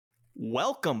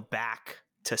Welcome back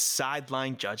to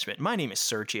Sideline Judgment. My name is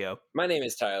Sergio. My name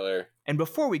is Tyler. And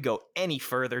before we go any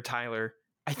further, Tyler,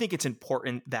 I think it's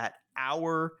important that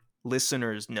our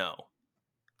listeners know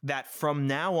that from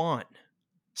now on,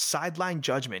 Sideline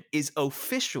Judgment is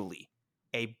officially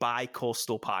a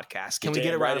bi-coastal podcast. Can we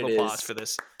get a round of applause for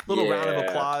this? Little round of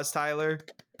applause, Tyler.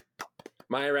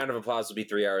 My round of applause will be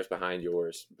 3 hours behind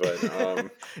yours, but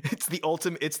it's the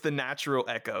ultimate. It's the natural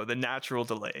echo, the natural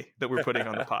delay that we're putting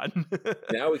on the pod.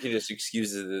 Now we can just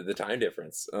excuse the time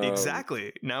difference.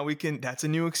 Exactly. Now we can. That's a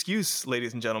new excuse,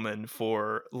 ladies and gentlemen,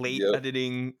 for late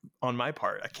editing on my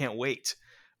part. I can't wait.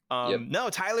 No,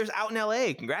 Tyler's out in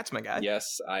LA. Congrats, my guy.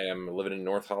 Yes, I am living in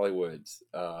North Hollywood.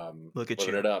 Look at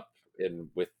living you. It up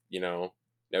with no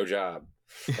job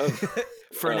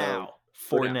for now.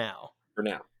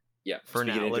 Yeah, for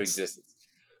now, into existence.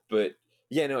 But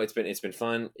yeah, no, it's been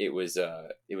fun. It was a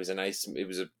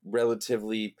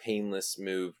relatively painless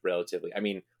move. I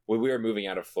mean, when we were moving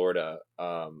out of Florida,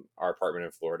 our apartment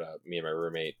in Florida, me and my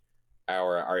roommate,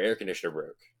 our air conditioner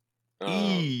broke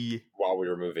while we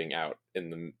were moving out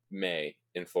in the May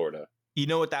in Florida. You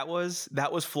know what that was?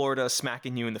 That was Florida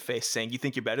smacking you in the face, saying, "You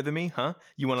think you're better than me, huh?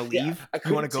 You want to leave? Yeah,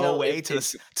 you want to go away to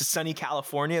sunny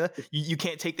California? You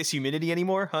can't take this humidity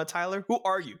anymore, huh, Tyler? Who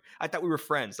are you? I thought we were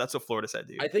friends." That's what Florida said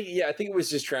to you. I think it was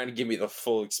just trying to give me the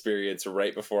full experience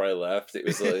right before I left. It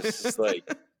was just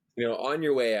like, on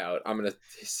your way out, I'm gonna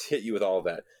hit you with all of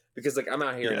that because I'm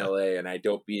out here in LA, and I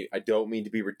don't mean to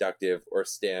be reductive or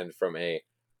stand from a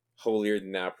holier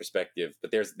than thou perspective,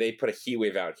 but they put a heat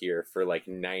wave out here for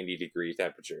 90-degree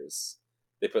temperatures.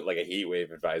 They put a heat wave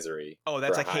advisory. Oh,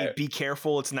 that's hey, be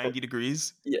careful, it's 90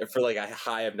 degrees. Yeah, for a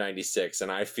high of 96,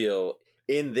 and I feel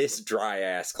in this dry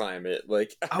ass climate,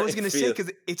 I was gonna say,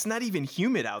 because it's not even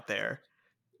humid out there.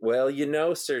 Well,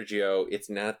 Sergio,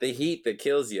 it's not the heat that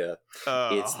kills you;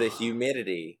 it's the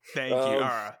humidity. Thank you.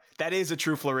 That is a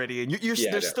true Floridian.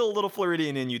 There's still a little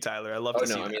Floridian in you, Tyler. I love to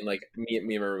see that. I mean, me and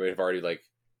my roommate have already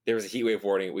there was a heat wave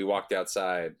warning. We walked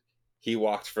outside. He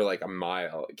walked for a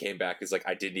mile. Came back. He's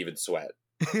I didn't even sweat.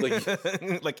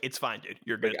 It's fine, dude.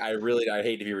 You're good. I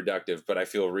hate to be reductive, but I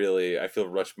feel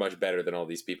much better than all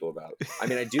these people about. I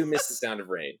mean, I do miss the sound of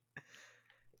rain.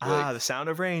 The sound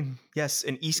of rain. Yes,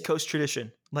 an East Coast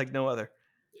tradition like no other.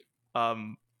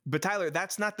 But Tyler,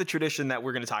 that's not the tradition that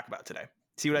we're going to talk about today.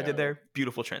 See what I did there?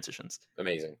 Beautiful transitions.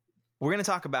 Amazing. We're going to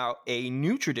talk about a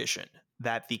new tradition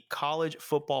that the College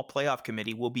Football Playoff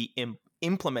Committee will be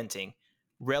implementing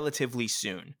relatively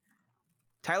soon.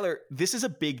 Tyler, this is a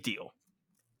big deal.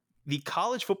 The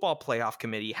College Football Playoff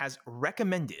Committee has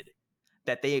recommended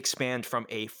that they expand from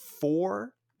a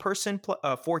 4-team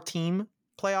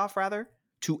playoff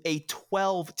to a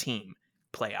 12-team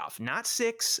playoff. Not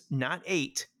 6, not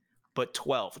 8, but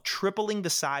 12, tripling the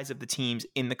size of the teams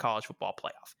in the College Football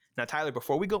Playoff. Now, Tyler,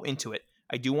 before we go into it,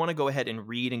 I do want to go ahead and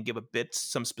read and give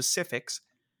some specifics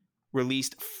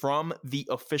released from the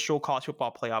official College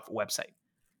Football Playoff website.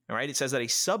 All right. It says that a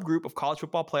subgroup of College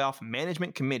Football Playoff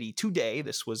Management Committee today,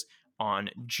 this was on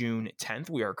June 10th.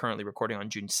 We are currently recording on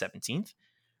June 17th,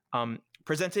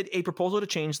 presented a proposal to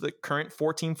change the current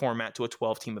 4-team format to a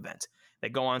 12-team event. They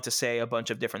go on to say a bunch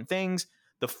of different things.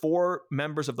 The 4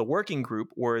 members of the working group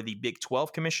were the Big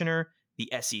 12 commissioner, the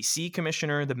SEC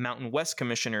commissioner, the Mountain West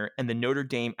commissioner, and the Notre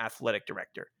Dame athletic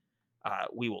director.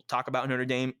 We will talk about Notre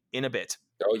Dame in a bit.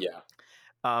 Oh, yeah.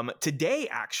 Today,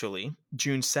 actually,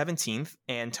 June 17th,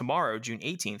 and tomorrow, June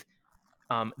 18th,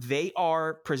 they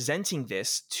are presenting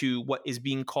this to what is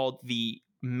being called the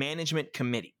Management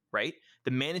Committee, right?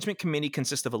 The Management Committee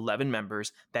consists of 11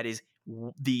 members. That is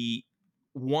the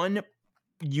one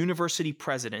university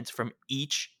president from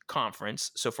each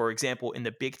conference. So, for example, in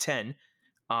the Big Ten,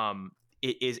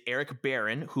 it is Eric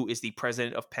Barron, who is the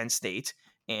president of Penn State.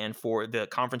 And for the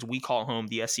conference we call home,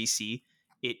 the SEC,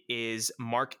 it is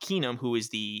Mark Keenum, who is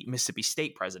the Mississippi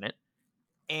State president,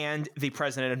 and the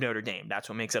president of Notre Dame. That's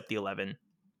what makes up the 11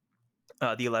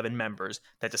 members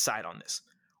that decide on this.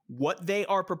 What they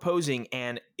are proposing,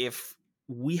 and if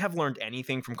we have learned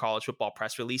anything from college football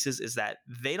press releases, is that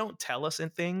they don't tell us in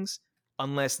things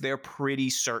unless they're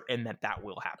pretty certain that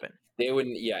will happen. They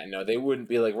wouldn't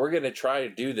be we're going to try to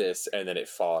do this, and then it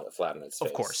fall flat on its face.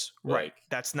 Of course, right.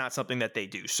 That's not something that they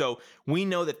do. So we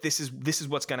know that this is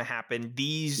what's going to happen.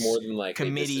 These more than likely,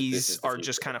 committees are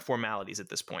just kind of formalities at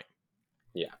this point.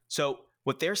 Yeah. So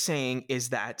what they're saying is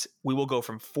that we will go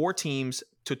from 4 teams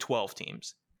to 12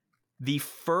 teams. The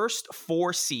first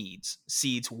 4 seeds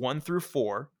 1 through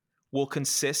 4, will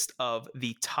consist of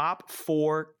the top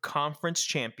 4 conference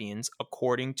champions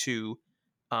according to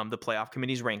the playoff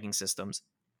committee's ranking systems.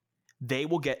 They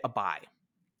will get a bye.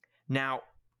 Now,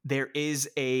 there is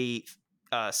a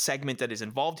segment that is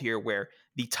involved here where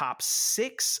the top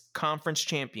 6 conference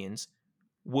champions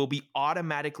will be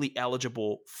automatically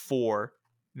eligible for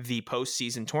the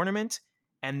postseason tournament,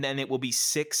 and then it will be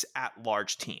 6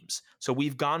 at-large teams. So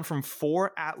we've gone from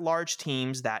 4 at-large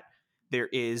teams that there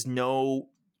is no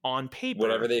on paper.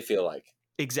 Whatever they feel like.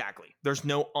 Exactly. There's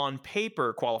no on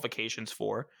paper qualifications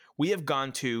for. We have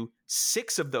gone to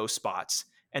 6 of those spots,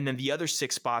 and then the other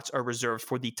 6 spots are reserved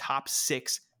for the top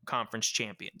 6 conference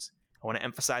champions. I want to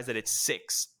emphasize that it's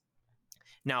 6.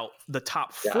 Now, the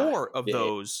top 4 of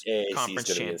those conference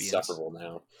champions. Be insufferable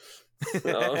now.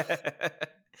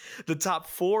 The top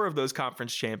 4 of those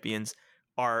conference champions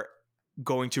are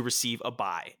going to receive a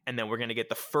bye. And then we're going to get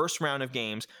the first round of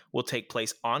games will take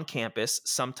place on campus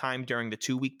sometime during the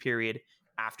 2-week period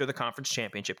after the conference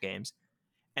championship games.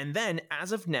 And then,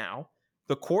 as of now,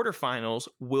 the quarterfinals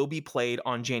will be played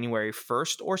on January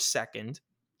 1st or 2nd,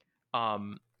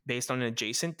 based on an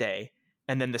adjacent day.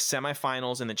 And then the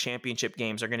semifinals and the championship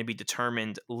games are going to be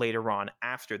determined later on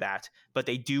after that. But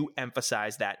they do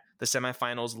emphasize that the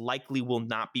semifinals likely will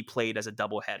not be played as a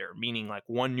doubleheader, meaning like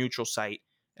one neutral site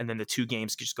and then the 2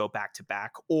 games just go back to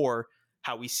back, or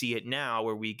how we see it now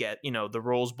where we get, the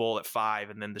Rose Bowl at 5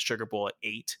 and then the Sugar Bowl at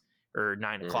 8 or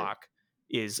 9 o'clock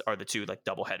are the 2 like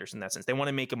doubleheaders in that sense. They want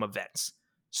to make them events.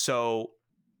 So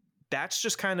that's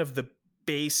just kind of the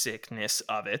basicness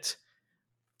of it.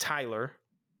 Tyler,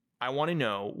 I want to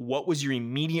know, what was your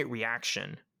immediate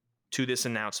reaction to this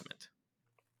announcement?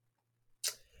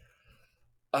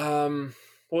 Immediate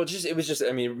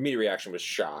reaction was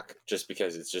shock, just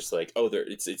because it's just like,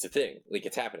 it's a thing, like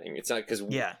it's happening. It's not because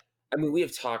we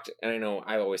have talked, and I know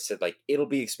I've always said like it'll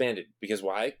be expanded because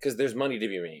why? Because there's money to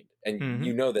be made, and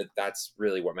you know that's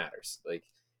really what matters. Like,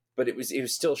 but it was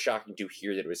still shocking to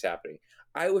hear that it was happening.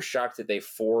 I was shocked that they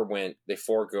forego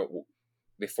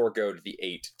to the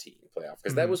 8-team playoff,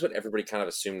 because that was what everybody kind of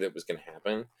assumed that was going to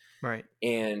happen. Right.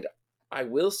 And I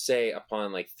will say,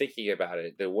 upon like thinking about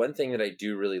it, the one thing that I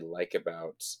do really like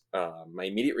about my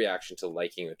immediate reaction to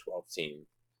liking the 12th team,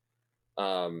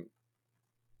 my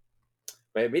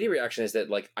immediate reaction is that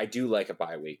like I do like a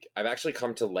bye week. I've actually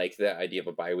come to like the idea of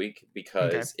a bye week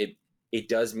because it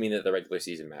does mean that the regular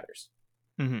season matters,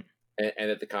 and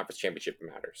that the conference championship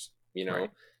matters.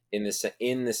 In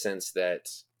the sense that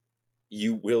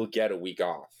you will get a week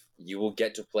off. You will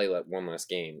get to play one less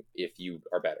game if you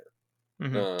are better.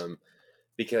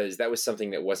 Because that was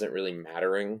something that wasn't really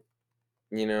mattering,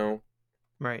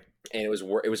 Right. And it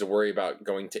was a worry about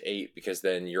going to 8, because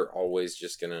then you're always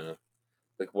just gonna,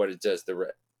 like, what it does.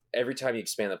 Every time you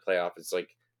expand the playoff, it's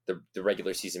like the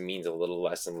regular season means a little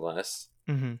less and less,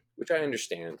 which I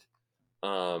understand.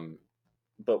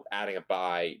 But adding a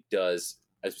bye does,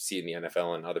 as we see in the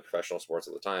NFL and other professional sports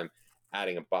all the time,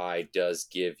 adding a bye does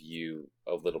give you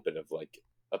a little bit of like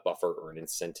a buffer or an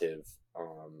incentive.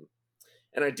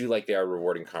 And I do like they are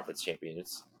rewarding conference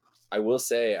champions. I will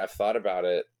say I've thought about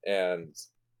it, and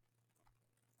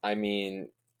I mean,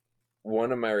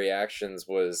 one of my reactions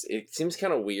was it seems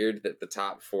kind of weird that the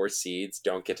top 4 seeds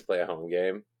don't get to play a home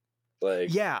game.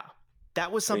 Like, yeah,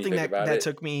 that was something that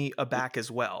took me aback as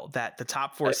well. That the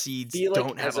top 4 seeds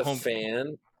don't have a home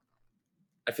game.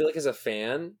 I feel like as a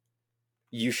fan,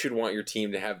 you should want your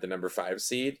team to have the number 5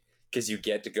 seed, because you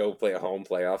get to go play a home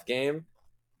playoff game,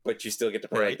 but you still get to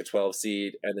play like the 12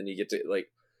 seed, and then you get to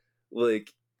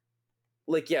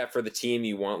yeah, for the team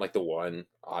you want like the 1,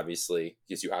 obviously,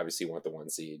 because you obviously want the 1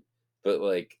 seed. But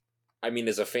like, I mean,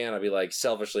 as a fan, I'd be like,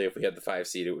 selfishly, if we had the 5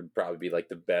 seed, it would probably be like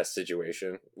the best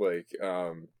situation. Like,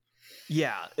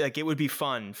 yeah, like it would be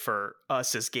fun for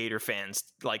us as Gator fans.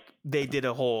 Like, they did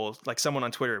a whole, like, someone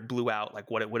on Twitter blew out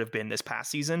like what it would have been this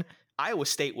past season. Iowa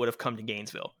State would have come to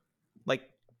Gainesville. Like,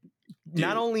 dude,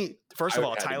 not only, first of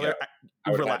all, Tyler,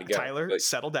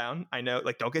 settle down. I know,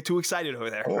 like, don't get too excited over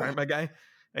there, all right, my guy?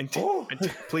 And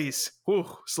please,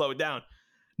 slow it down.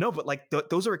 No, but like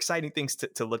those are exciting things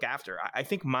to look after. I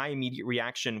think my immediate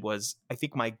reaction was,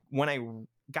 when I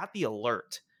got the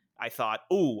alert, I thought,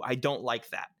 I don't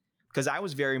like that, because I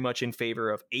was very much in favor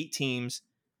of 8 teams,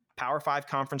 Power 5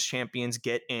 conference champions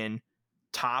get in,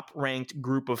 top ranked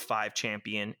group of 5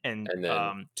 champion, and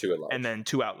then 2 at-large. And then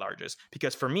 2 at-larges,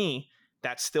 because for me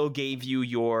that still gave you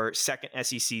your second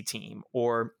SEC team,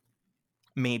 or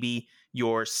maybe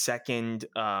your second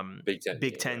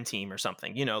Big Ten team or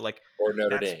something, or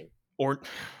Notre Dame. Or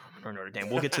Notre Dame.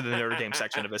 We'll get to the Notre Dame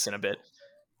section of this in a bit.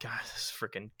 God, this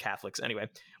freaking Catholics. Anyway,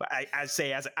 I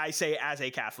say as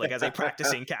a Catholic, as a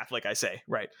practicing Catholic, I say,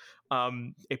 right.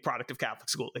 A product of Catholic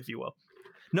school, if you will.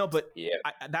 No, but yeah.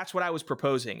 That's what I was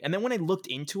proposing. And then when I looked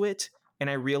into it and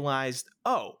I realized,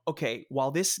 okay,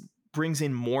 while this brings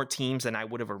in more teams than I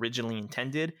would have originally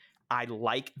intended, I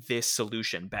like this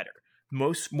solution better.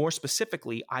 More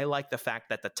specifically, I like the fact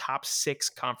that the top 6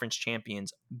 conference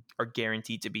champions are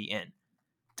guaranteed to be in.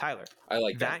 Tyler, I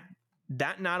like that.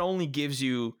 That not only gives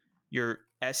you your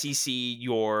SEC,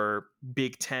 your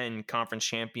Big 10 conference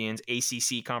champions,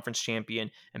 ACC conference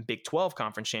champion, and Big 12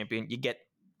 conference champion, you get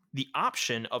the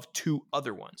option of 2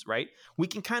 other ones, right? We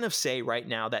can kind of say right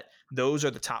now that those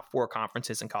are the top 4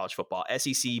 conferences in college football: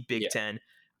 SEC, Big 10,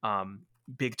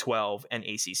 Big 12, and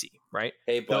ACC, right?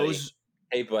 Hey,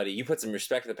 buddy, you put some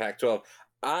respect in the Pac-12.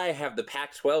 I have the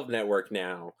Pac-12 network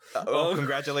now.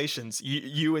 Congratulations.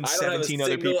 You and 17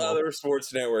 other people. I don't have a single other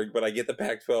sports network, but I get the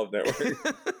Pac-12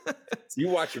 network. So you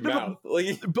watch your mouth.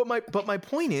 But my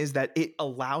point is that it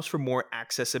allows for more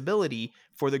accessibility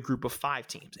for the group of 5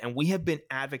 teams. And we have been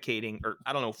advocating, or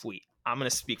I don't know if I'm going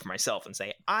to speak for myself and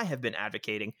say I have been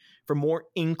advocating for more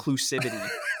inclusivity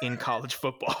in college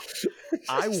football.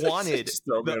 I wanted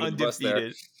the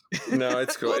undefeated. No,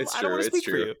 it's cool. It's true. It's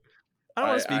true. I don't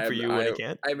want to speak for you when I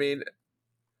can't. I mean,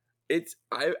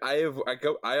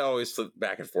 I always flip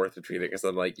back and forth between it because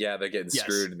I'm like, yeah, they're getting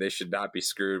screwed and they should not be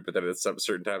screwed. But then at some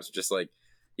certain times, I'm just like,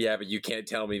 yeah, but you can't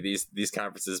tell me these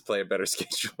conferences play a better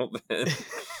schedule than.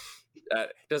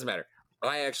 It doesn't matter.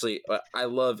 I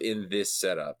love in this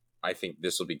setup. I think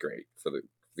this will be great for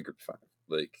the group of 5.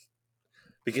 Like,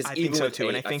 because I even think so with too,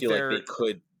 and I think feel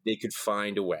like they could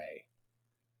find a way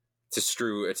to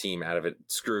screw a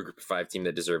group of 5 team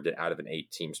that deserved it out of an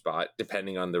 8-team spot,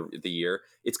 depending on the year.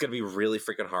 It's going to be really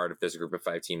freaking hard if there's a group of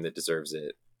 5 team that deserves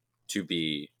it to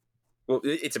be. Well,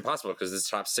 it's impossible because it's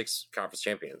top 6 conference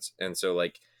champions, and so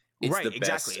like it's the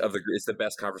best it's the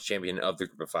best conference champion of the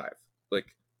group of 5.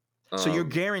 Like, so you're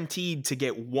guaranteed to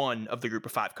get one of the group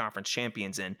of 5 conference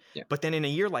champions in. Yeah. But then in a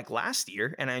year like last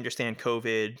year, and I understand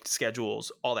COVID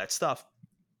schedules, all that stuff,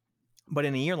 but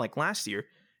in a year like last year,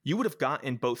 you would have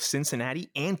gotten both Cincinnati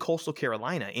and Coastal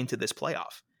Carolina into this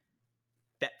playoff.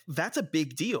 That's a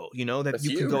big deal, that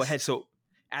you can go ahead. So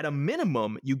at a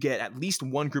minimum, you get at least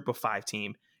one group of 5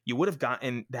 team. You would have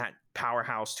gotten that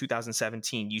powerhouse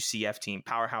 2017 UCF team,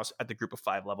 powerhouse at the group of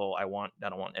 5 level. I don't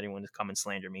want anyone to come and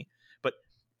slander me, but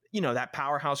that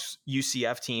powerhouse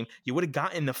UCF team. You would have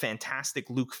gotten the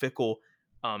fantastic Luke Fickell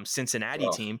Cincinnati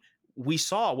team. We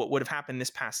saw what would have happened this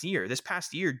past year. This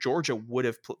past year, Georgia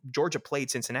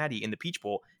played Cincinnati in the Peach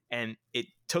Bowl, and it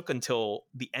took until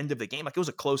the end of the game. Like, it was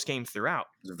a close game throughout.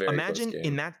 Imagine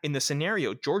in the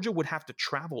scenario, Georgia would have to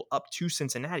travel up to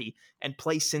Cincinnati and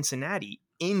play Cincinnati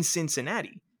in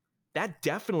Cincinnati. That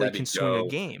definitely can swing a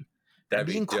game. That'd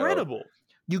be incredible. Dope.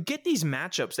 You get these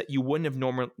matchups that you wouldn't have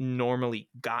normally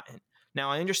gotten.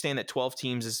 Now, I understand that 12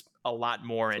 teams is a lot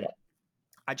more, and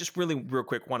I just really real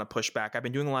quick want to push back. I've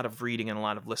been doing a lot of reading and a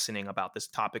lot of listening about this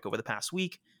topic over the past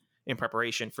week in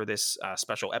preparation for this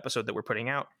special episode that we're putting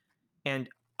out. And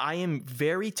I am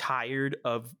very tired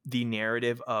of the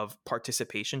narrative of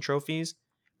participation trophies,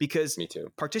 because Me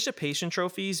too. Participation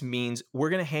trophies means we're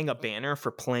going to hang a banner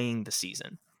for playing the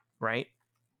season, right?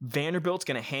 Vanderbilt's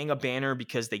going to hang a banner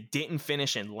because they didn't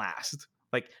finish in last.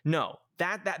 Like, no,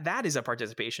 that is a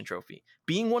participation trophy.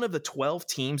 Being one of the 12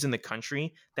 teams in the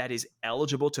country that is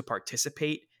eligible to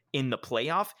participate in the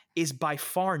playoff is by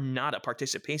far not a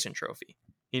participation trophy.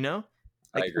 Like,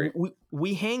 I agree.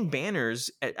 We hang banners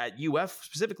at UF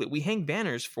specifically. We hang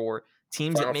banners for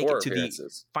teams that make it to the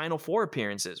Final Four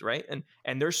appearances, right?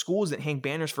 And there's schools that hang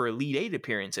banners for Elite 8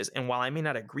 appearances. And while I may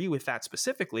not agree with that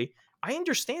specifically, I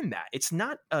understand that. It's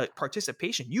not a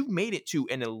participation. You've made it to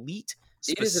an elite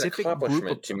specific, it is an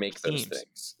accomplishment to make those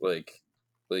things. Like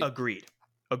agreed.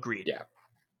 Yeah,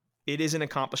 it is an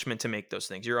accomplishment to make those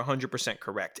things. You're 100%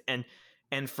 correct.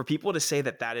 And for people to say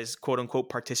that is quote unquote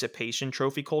participation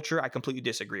trophy culture, I completely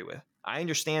disagree with. I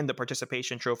understand the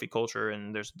participation trophy culture,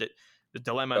 and there's the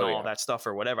dilemma and all that stuff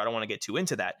or whatever. I don't want to get too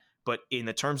into that. But in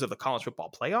the terms of the college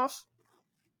football playoff,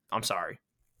 I'm sorry.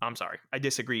 I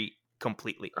disagree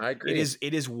completely. I agree.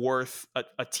 It is worth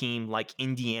a team like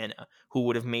Indiana, who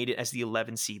would have made it as the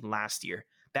 11 seed last year.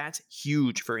 That's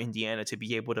huge for Indiana to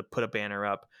be able to put a banner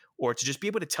up, or to just be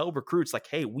able to tell recruits like,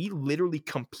 hey, we literally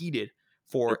competed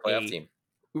for a playoff team.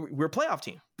 We're a playoff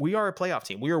team. We are a playoff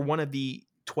team. We are one of the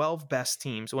 12 best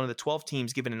teams, one of the 12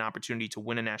 teams given an opportunity to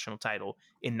win a national title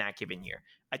in that given year.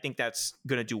 I think that's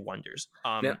going to do wonders.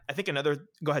 I think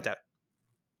go ahead, Dad.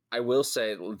 I will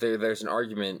say there's an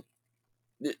argument,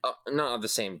 not on the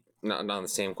same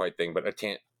quite thing, but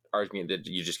a argument that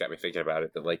you just got me thinking about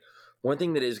it. That like one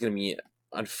thing that is going to be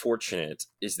unfortunate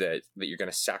is that you're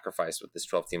going to sacrifice with this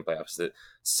 12 team playoffs. That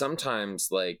sometimes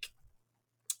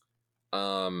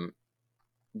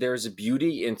there's a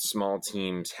beauty in small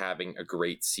teams having a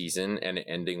great season and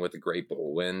ending with a great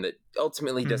bowl win that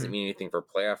ultimately doesn't mean anything for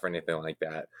playoff or anything like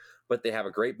that. But they have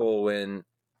a great bowl win,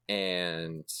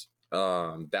 and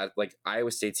that, like,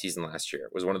 Iowa State season last year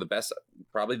was one of the best,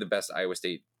 probably the best Iowa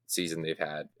State season they've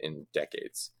had in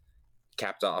decades.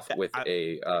 Capped off with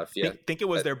I think it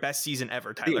was their best season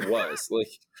ever, Tyler. I think it was like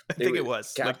I think it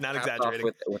was like not exaggerating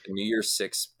with a New Year's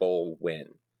Six bowl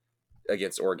win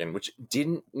against Oregon, which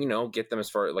didn't get them as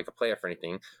far like a playoff or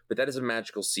anything, but that is a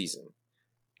magical season.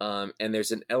 And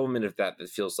there's an element of that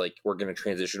feels like we're going to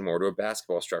transition more to a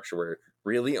basketball structure where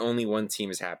really only one team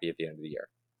is happy at the end of the year,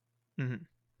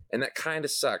 and that kind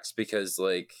of sucks because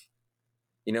like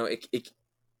it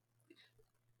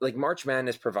like March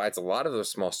Madness provides a lot of those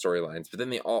small storylines, but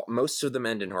then most of them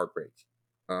end in heartbreak.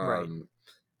 Right.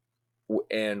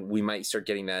 And we might start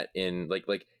getting that in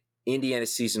like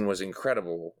Indiana's season was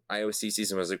incredible. Iowa State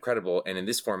season was incredible. And in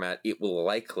this format, it will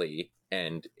likely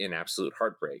end in absolute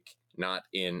heartbreak, not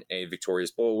in a victorious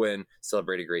bowl win,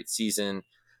 celebrate a great season.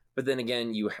 But then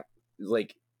again,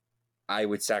 I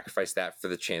would sacrifice that for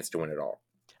the chance to win it all.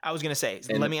 I was going to say,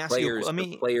 and let me ask you.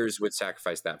 The players would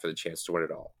sacrifice that for the chance to win it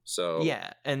all. So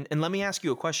yeah, and let me ask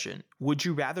you a question: would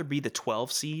you rather be the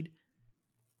 12 seed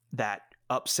that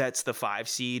upsets the 5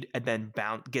 seed and then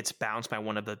gets bounced by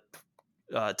one of the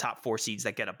top 4 seeds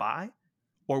that get a bye,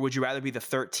 or would you rather be the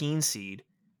 13 seed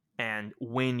and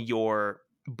win your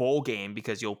bowl game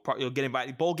because you'll get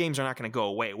invited? Bowl games are not going to go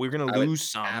away. We're going to lose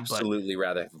some. Absolutely,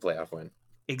 rather have a playoff win.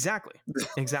 Exactly.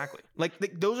 Like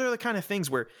those are the kind of things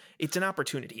where it's an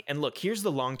opportunity. And look, here's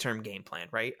the long-term game plan,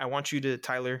 right? I want you to,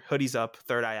 Tyler, hoodies up,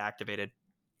 third eye activated.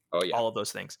 Oh yeah. All of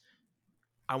those things.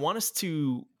 I want us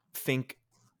to think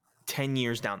 10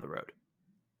 years down the road.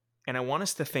 And I want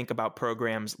us to think about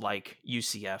programs like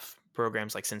UCF,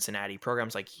 programs like Cincinnati,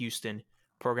 programs like Houston,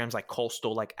 programs like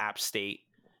Coastal, like App State,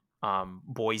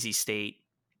 Boise State,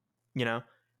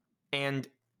 and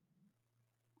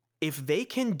if they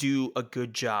can do a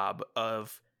good job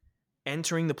of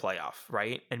entering the playoff,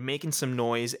 right, and making some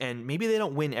noise, and maybe they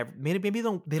don't win maybe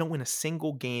they don't win a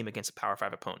single game against a Power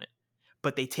 5 opponent,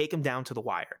 but they take them down to the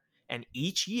wire, and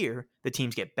each year the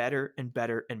teams get better and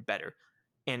better and better.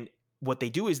 And what they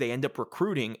do is they end up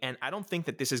recruiting, and I don't think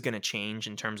that this is going to change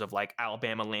in terms of like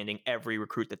Alabama landing every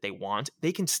recruit that they want.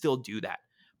 They can still do that,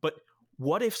 but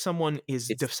what if someone is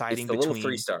deciding it's the between little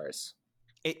 3 stars?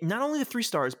 Not only the 3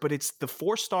 stars, but it's the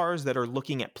 4 stars that are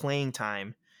looking at playing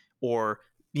time, or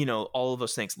all of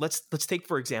those things. Let's take,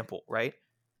 for example, right?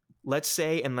 Let's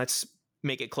say, and let's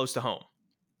make it close to home,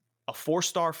 a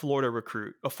 4-star Florida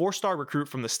recruit, a 4-star recruit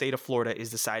from the state of Florida is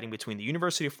deciding between the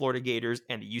University of Florida Gators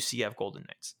and the UCF Golden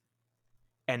Knights,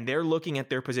 and they're looking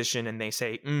at their position and they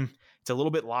say, it's a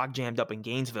little bit log jammed up in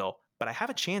Gainesville, but I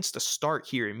have a chance to start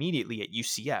here immediately at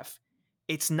UCF.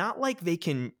 It's not like they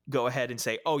can go ahead and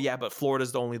say, oh yeah, but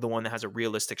Florida's the only one that has a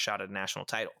realistic shot at a national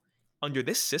title. Under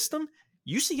this system,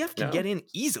 UCF can get in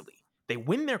easily. They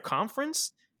win their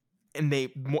conference, and they're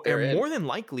more than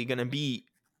likely going to be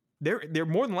they're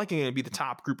more than likely going to be the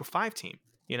top group of 5 team.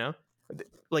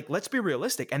 Like, let's be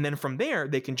realistic, and then from there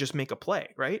they can just make a play,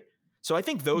 right? So I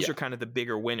think those are kind of the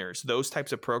bigger winners. Those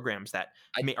types of programs that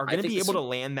are going to be able to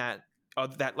land that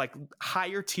like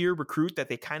higher tier recruit that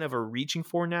they kind of are reaching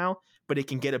for now, but it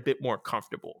can get a bit more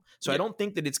comfortable. So I don't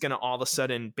think that it's going to all of a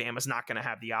sudden Bama's not going to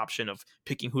have the option of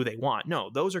picking who they want. No,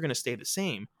 those are going to stay the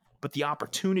same, but the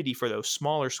opportunity for those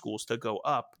smaller schools to go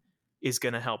up is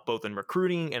going to help both in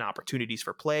recruiting and opportunities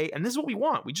for play. And this is what we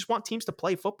want. We just want teams to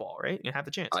play football, right? And have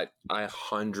the chance. I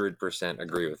 100%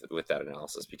 agree with that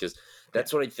analysis, because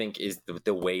that's what I think is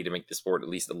the way to make the sport at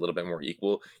least a little bit more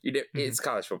equal. It's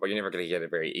college football. You're never going to get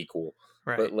it very equal.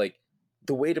 Right. But like,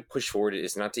 the way to push forward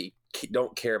is not to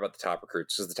don't care about the top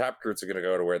recruits, because the top recruits are going to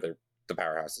go to where they're the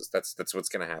powerhouses. That's what's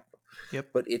going to happen. Yep.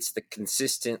 But it's the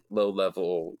consistent low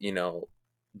level,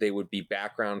 they would be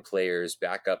background players,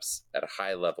 backups at a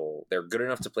high level. They're good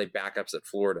enough to play backups at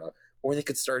Florida, or they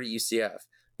could start at UCF.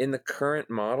 In the current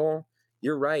model,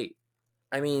 you're right.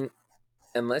 I mean,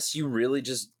 unless you really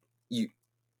just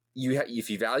if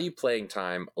you value playing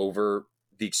time over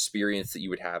the experience that you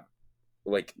would have,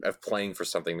 like, of playing for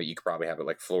something that you could probably have at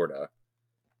like Florida,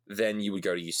 then you would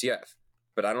go to UCF.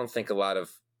 But I don't think a lot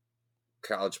of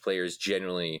college players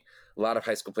generally, a lot of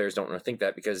high school players don't want to think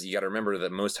that, because you got to remember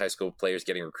that most high school players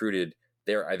getting recruited,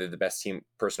 they're either the best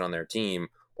person on their team,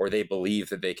 or they believe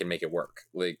that they can make it work.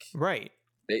 Like, right.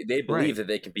 They believe that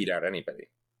they can beat out anybody.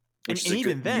 And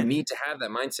even then, you need to have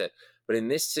that mindset. But in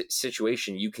this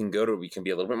situation, we can be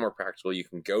a little bit more practical. You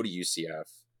can go to UCF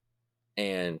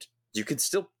and you can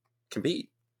still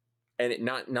compete. and it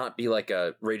not be like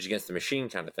a Rage Against the Machine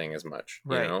kind of thing as much,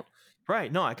 you know?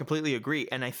 Right. No, I completely agree.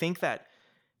 And I think that,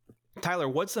 Tyler,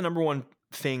 what's the number one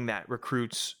thing that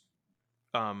recruits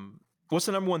what's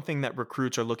the number one thing that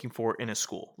recruits are looking for in a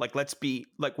school? Like,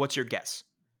 what's your guess?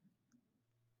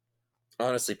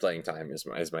 Honestly, playing time is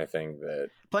my thing.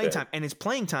 Time, and it's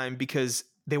playing time because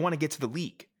they want to get to the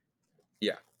league.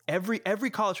 Yeah. Every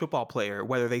college football player,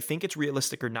 whether they think it's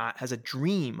realistic or not, has a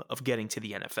dream of getting to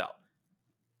the NFL.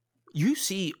 You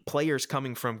see players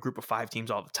coming from Group of 5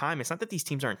 teams all the time. It's not that these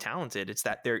teams aren't talented. It's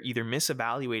that they're either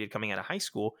misevaluated coming out of high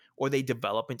school or they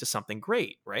develop into something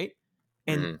great, right?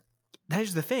 And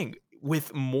here's the thing.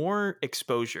 With more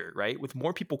exposure, right? With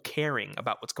more people caring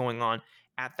about what's going on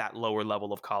at that lower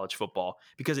level of college football,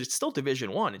 because it's still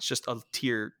Division I. It's just a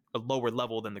lower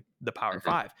level than the Power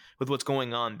 5. With what's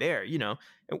going on there,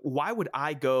 why would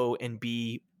I go and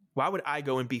be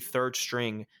third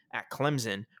string at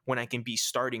Clemson when I can be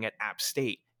starting at App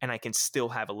State and I can still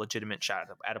have a legitimate shot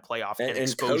at a playoff and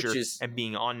exposure coaches, and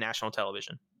being on national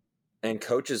television? And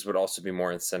coaches would also be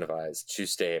more incentivized to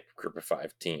stay at Group of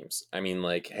 5 teams. I mean,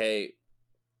 like, hey,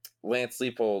 Lance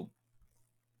Leipold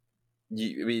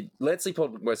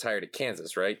was hired at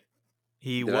Kansas, right?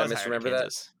 He was hired at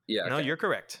Kansas. That? Yeah. No, okay. You're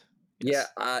correct. Yes.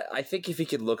 Yeah, I think if he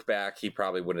could look back, he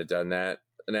probably wouldn't have done that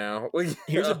now.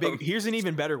 Here's an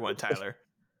even better one, Tyler.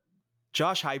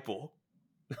 Josh Heupel.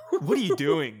 What are you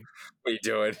doing? What are you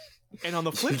doing? And on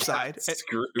the flip side,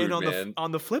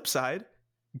 on the flip side,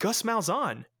 Gus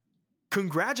Malzahn.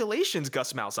 Congratulations,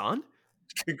 Gus Malzahn.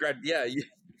 Yeah.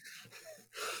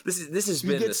 This has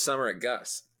been the summer at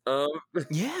Gus.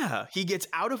 Yeah, he gets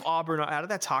out of Auburn, out of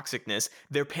that toxicness.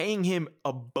 They're paying him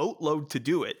a boatload to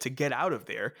do it, to get out of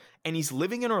there. And he's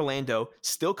living in Orlando,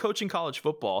 still coaching college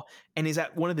football, and is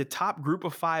at one of the top Group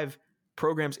of 5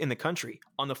 programs in the country.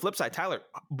 On the flip side, Tyler,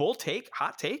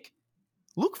 hot take,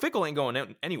 Luke Fickell ain't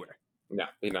going anywhere. No,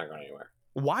 he's not going anywhere.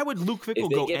 Why would Luke Fickell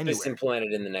go anywhere? If they get this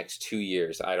implemented in the next 2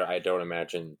 years, I don't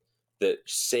imagine that,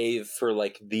 save for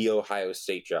like the Ohio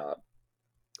State job.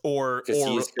 Or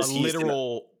a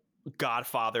literal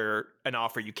Godfather, an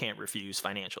offer you can't refuse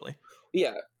financially.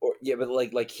 Yeah,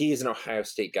 but like he is an Ohio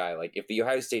State guy. Like if the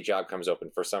Ohio State job comes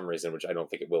open for some reason, which I don't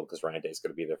think it will, because Ryan Day is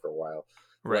going to be there for a while.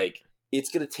 Right. Like it's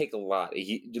going to take a lot.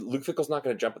 Luke Fickell's not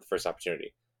going to jump at the first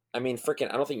opportunity. I mean, I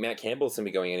don't think Matt Campbell's going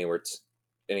to be going anywhere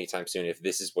anytime soon. If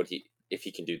this is if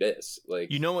he can do this,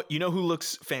 like, you know who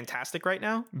looks fantastic right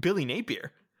now? Billy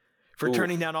Napier, for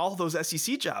turning down all those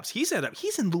SEC jobs. He's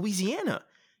in Louisiana.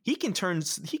 He can turn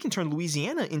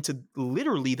Louisiana into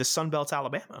literally the Sun Belt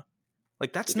Alabama.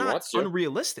 Like, that's not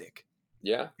unrealistic.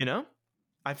 Yeah.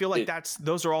 I feel like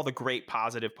those are all the great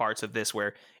positive parts of this,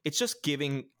 where it's just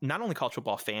giving not only college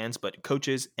football fans, but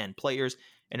coaches and players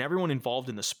and everyone involved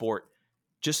in the sport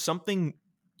just something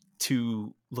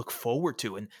to look forward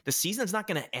to. And the season's not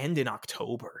going to end in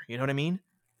October. You know what I mean?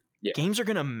 Yeah. Games are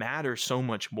going to matter so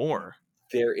much more.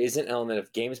 There is an element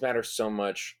of games matter so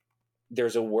much.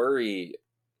 There's a worry.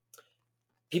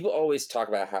 People always talk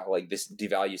about how like this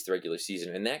devalues the regular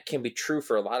season, and that can be true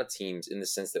for a lot of teams in the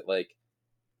sense that like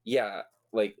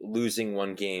losing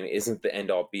one game isn't the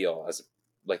end all be all as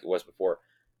like it was before.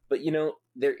 But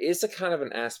there is a kind of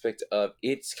an aspect of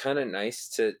it's kind of nice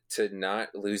to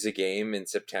not lose a game in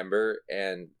September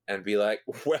and be like,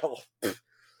 well,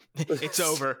 it's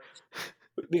over.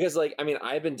 Because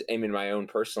in my own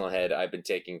personal head, I've been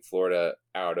taking Florida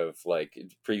out of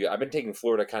I've been taking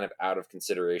Florida kind of out of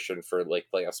consideration for like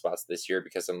playoff spots this year,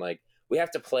 because I'm like, we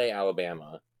have to play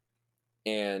Alabama.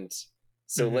 And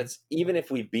so even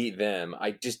if we beat them,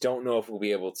 I just don't know if we'll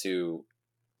be able to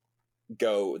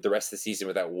go the rest of the season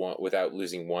without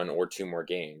losing one or two more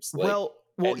games.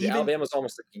 Alabama's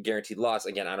almost like a guaranteed loss.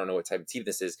 Again, I don't know what type of team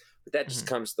this is, but that just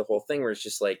comes to the whole thing where it's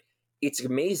just like, it's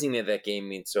amazing that game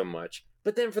means so much.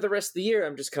 But then for the rest of the year,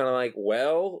 I'm just kind of like,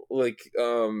 well,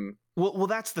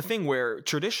 that's the thing where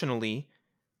traditionally,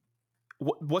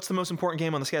 what's the most important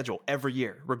game on the schedule every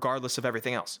year, regardless of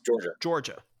everything else?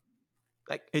 Georgia.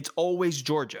 Like, it's always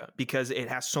Georgia, because it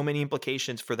has so many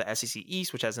implications for the SEC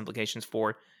East, which has implications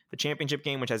for the championship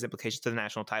game, which has implications to the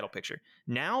national title picture.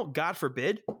 Now, God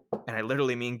forbid, and I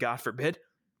literally mean God forbid,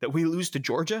 that we lose to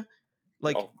Georgia.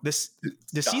 Like, the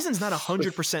season's not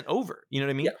 100% over. You know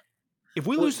what I mean? Yeah. If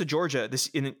we lose to Georgia this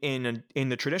in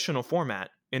the traditional format,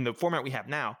 in the format we have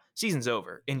now, season's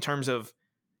over in terms of,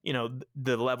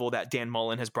 the level that Dan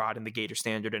Mullen has brought in the Gator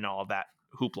standard and all of that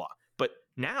hoopla. But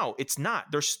now it's not.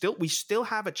 We still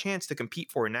have a chance to compete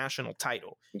for a national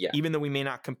title, even though we may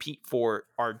not compete for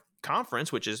our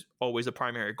conference, which is always the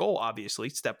primary goal. Obviously,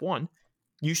 step one.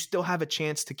 You still have a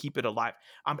chance to keep it alive.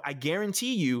 I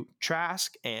guarantee you,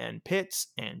 Trask and Pitts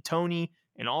and Tony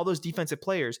and all those defensive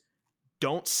players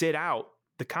don't sit out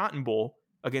the Cotton Bowl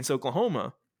against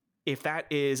Oklahoma if that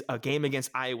is a game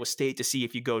against Iowa State to see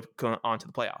if you go on to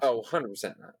the playoffs. Oh,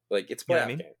 100% not. Like, it's a playoff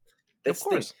game. That's of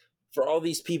course. For all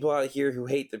these people out here who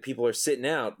hate that people are sitting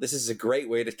out, this is a great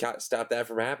way to stop that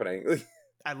from happening.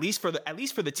 at least for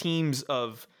the teams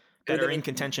that are in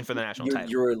contention for the national title.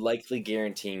 You're likely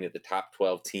guaranteeing that the top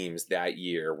 12 teams that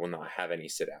year will not have any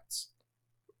sit-outs.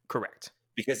 Correct.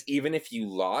 Because even if you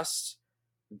lost,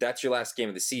 that's your last game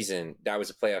of the season. That was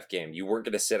a playoff game. You weren't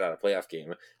going to sit out a playoff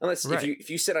game unless if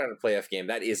you sit out a playoff game,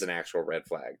 that is an actual red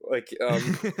flag. Like, You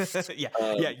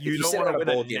don't want to win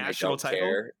a national title.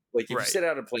 Care. Like, if you sit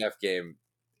out a playoff game,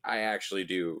 I actually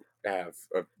do have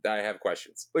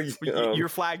questions. You're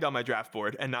flagged on my draft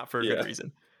board, and not for a good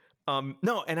reason.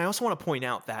 No, and I also want to point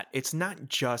out that it's not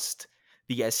just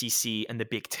the SEC and the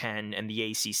Big Ten and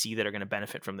the ACC that are going to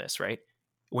benefit from this, right?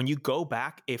 When you go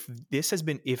back, if this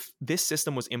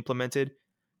system was implemented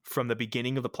from the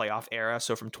beginning of the playoff era,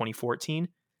 so from 2014,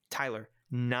 Tyler,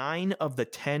 9 of the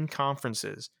 10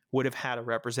 conferences would have had a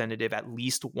representative at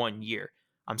least 1 year.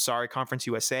 I'm sorry, Conference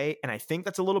USA, and I think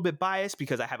that's a little bit biased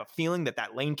because I have a feeling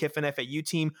that Lane Kiffin FAU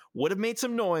team would have made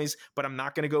some noise, but I'm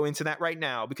not going to go into that right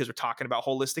now because we're talking about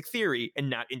holistic theory and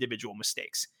not individual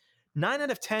mistakes. 9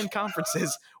 out of 10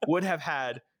 conferences would have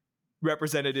had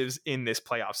representatives in this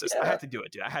playoff system. I had to do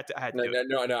it, dude. I had to do it.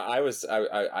 No.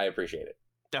 I appreciate it.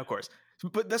 Of course.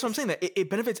 But that's what I'm saying, that it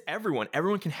benefits everyone.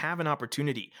 Everyone can have an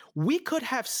opportunity. We could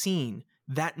have seen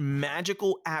that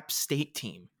magical App State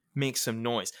team make some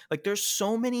noise. Like, there's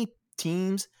so many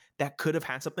teams that could have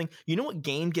had something. You know what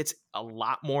game gets a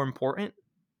lot more important?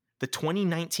 The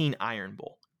 2019 Iron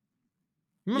Bowl.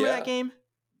 Remember that game?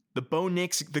 The Bo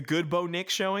Nix, the good Bo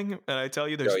Nix showing. And I tell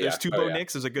you, there's two Bo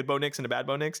Nix. There's a good Bo Nix and a bad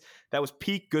Bo Nix. That was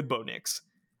peak good Bo Nix.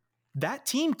 That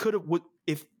team could have,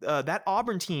 if that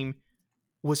Auburn team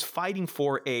was fighting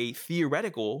for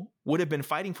would have been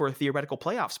fighting for a theoretical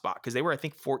playoff spot because they were, I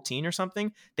think, 14 or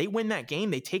something. They win that game.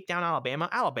 They take down Alabama.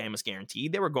 Alabama's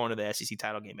guaranteed. They were going to the SEC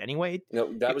title game anyway.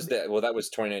 No, that was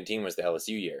 2019 was the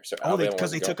LSU year. So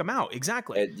because they took them out.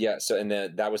 Exactly.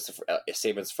 That was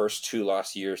Saban's first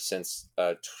 2-loss year since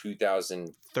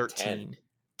 2013.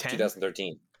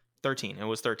 13. It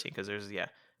was 13 because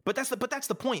But that's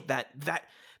the point that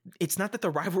it's not that the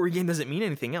rivalry game doesn't mean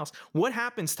anything else. What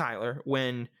happens, Tyler,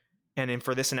 when, and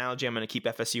for this analogy, I'm going to keep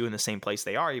FSU in the same place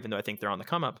they are, even though I think they're on the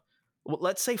come up. Well,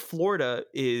 let's say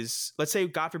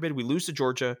God forbid, we lose to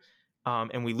Georgia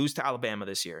and we lose to Alabama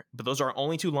this year, but those are our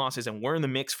only 2 losses, and we're in the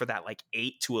mix for that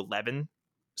 8 to 11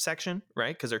 section,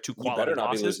 right? Because they're 2 quality losses. You better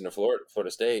not be losing to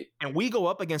Florida State. And we go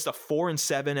up against a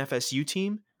 4-7 FSU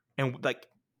team, and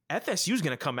FSU is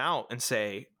going to come out and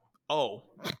say, "Oh,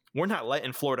 we're not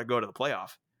letting Florida go to the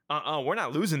playoff. We're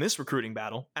not losing this recruiting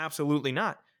battle. Absolutely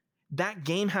not." That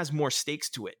game has more stakes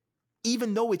to it.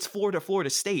 Even though it's Florida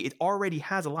State, it already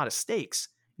has a lot of stakes.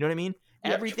 You know what I mean?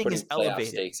 Everything is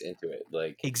elevated. Stakes into it,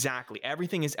 exactly.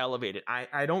 Everything is elevated.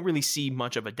 I don't really see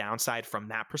much of a downside from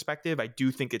that perspective. I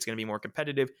do think it's going to be more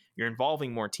competitive. You're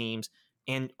involving more teams,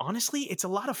 and honestly, it's a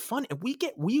lot of fun. And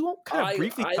we won't kind of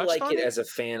briefly touch on it. I like it as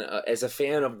a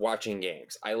fan of watching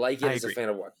games. I like it as a fan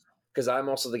of watching. Because I'm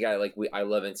also the guy, I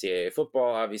love NCAA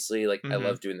football, obviously. I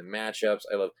love doing the matchups.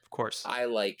 Of course. I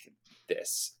like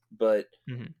this. But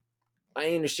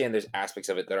I understand there's aspects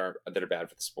of it that are bad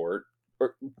for the sport.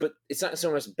 But it's not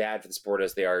so much bad for the sport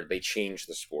as they change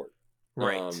the sport.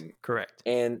 Right. Correct.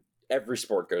 And every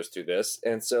sport goes through this.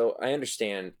 And so I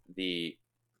understand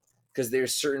because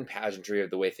there's certain pageantry of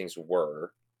the way things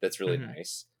were that's really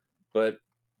nice. But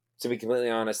to be completely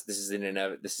honest, this is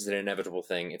an inevitable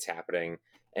thing. It's happening.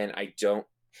 And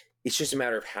it's just a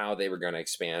matter of how they were going to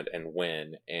expand and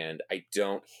when. And I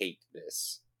don't hate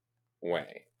this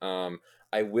way.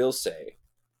 I will say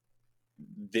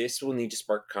this will need to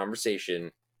spark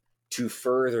conversation to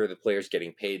further the players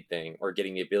getting paid thing, or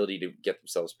getting the ability to get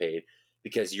themselves paid,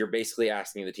 because you're basically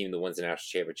asking the team that wins the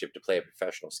national championship to play a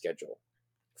professional schedule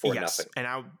for nothing. And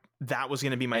that was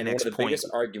going to be my next point.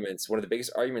 One of the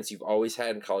biggest arguments you've always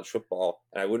had in college football,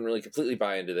 and I wouldn't really completely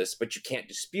buy into this, but you can't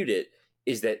dispute it,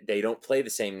 is that they don't play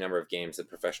the same number of games that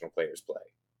professional players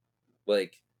play.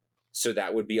 So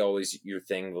that would be always your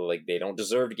thing. They don't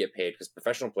deserve to get paid because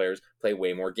professional players play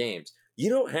way more games. You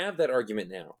don't have that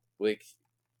argument now.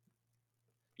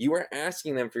 You are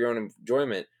asking them for your own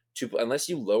enjoyment unless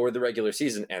you lower the regular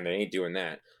season, and they ain't doing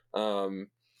that.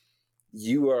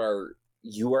 You are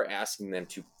asking them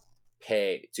to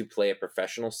play a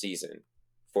professional season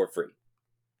for free.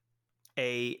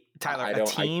 I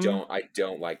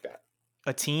don't like that.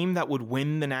 A team that would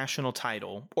win the national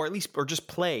title, or just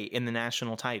play in the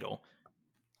national title,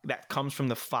 that comes from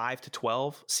the 5 to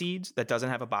 12 seeds that doesn't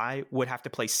have a bye would have to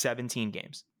play 17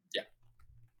 games. Yeah.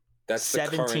 That's the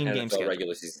current NFL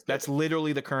regular season schedule. That's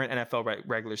literally the current NFL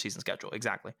regular season schedule.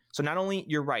 Exactly. So not only,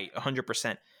 you're right,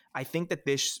 100%. I think that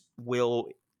this will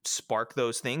spark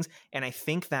those things. And I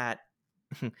think that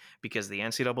because the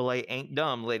NCAA ain't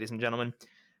dumb, ladies and gentlemen,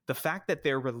 the fact that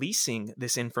they're releasing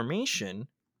this information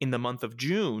in the month of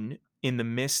June in the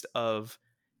midst of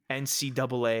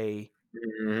NCAA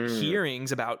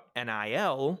hearings about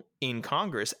NIL in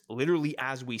Congress, literally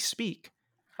as we speak,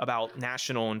 about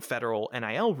national and federal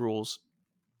NIL rules,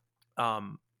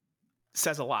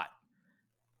 says a lot.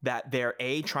 That they're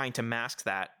trying to mask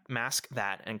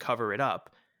that and cover it up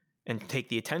and take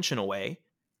the attention away,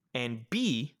 and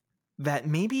B, that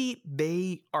maybe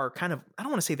they are kind of, I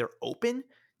don't want to say they're open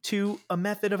to a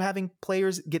method of having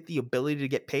players get the ability to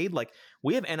get paid. Like,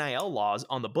 we have NIL laws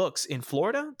on the books in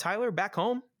Florida, Tyler, back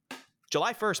home,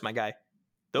 July 1st, my guy.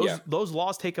 Those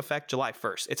laws take effect July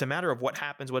 1st. It's a matter of what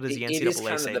happens. What does the NCAA say? It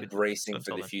is kind of the bracing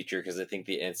for the future, because I think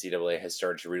the NCAA has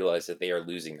started to realize that they are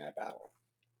losing that battle.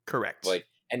 Correct. Like,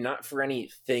 and not for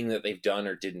anything that they've done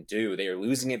or didn't do. They are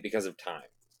losing it because of time.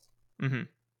 Mm-hmm.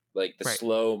 Like the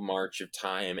slow march of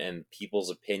time and people's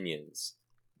opinions.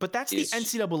 But that's the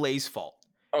NCAA's fault.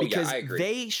 Oh, because I agree.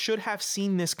 They should have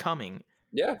seen this coming.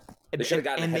 Yeah. They should have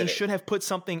gotten ahead of it. And they should have put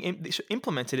something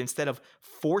implemented instead of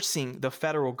forcing the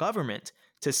federal government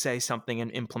to say something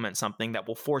and implement something that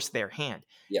will force their hand.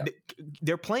 Yeah.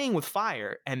 They're playing with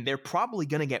fire, and they're probably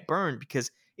going to get burned,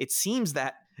 because it seems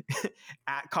that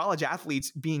college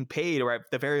athletes being paid, or at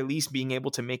the very least being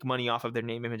able to make money off of their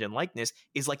name, image, and likeness,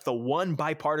 is like the one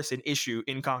bipartisan issue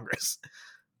in Congress.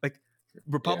 Like,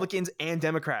 Republicans and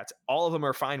Democrats, all of them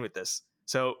are fine with this.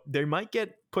 So they might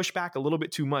get pushed back a little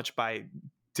bit too much by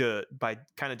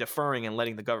kind of deferring and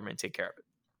letting the government take care of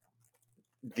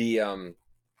it.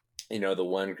 The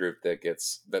one group that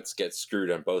gets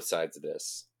screwed on both sides of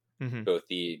this, both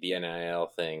the NIL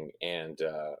thing and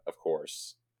of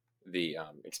course the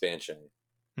expansion.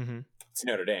 It's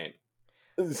Notre Dame.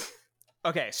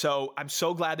 Okay, so I'm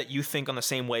so glad that you think on the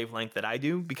same wavelength that I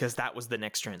do, because that was the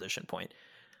next transition point.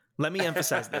 Let me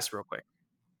emphasize this real quick.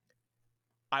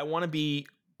 I want to be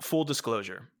full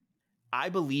disclosure. I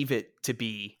believe it to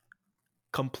be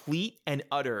complete and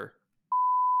utter,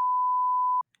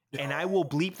 and I will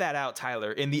bleep that out,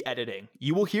 Tyler, in the editing.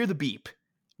 You will hear the beep,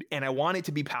 and I want it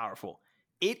to be powerful.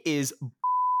 It is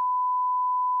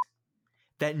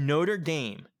that Notre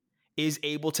Dame is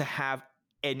able to have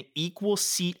an equal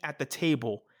seat at the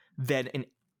table than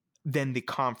the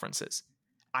conferences.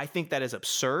 I think that is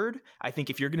absurd. I think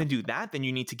if you're going to do that, then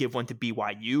you need to give one to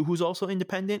BYU, who's also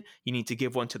independent. You need to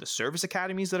give one to the service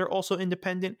academies that are also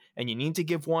independent. And you need to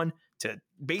give one to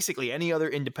basically any other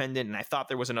independent. And I thought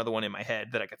there was another one in my head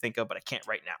that I could think of, but I can't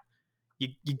right now.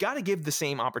 You got to give the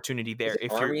same opportunity there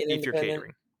if you're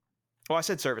catering. Well, I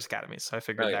said service academies, so I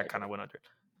figured that kind of went under it.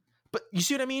 But you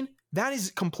see what I mean? That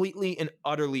is completely and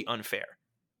utterly unfair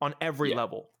on every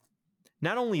level.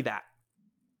 Not only that,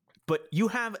 but you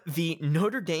have the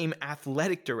Notre Dame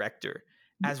athletic director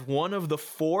as one of the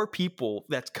 4 people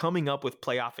that's coming up with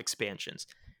playoff expansions.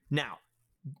 Now,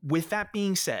 with that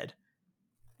being said,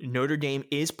 Notre Dame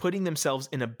is putting themselves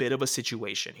in a bit of a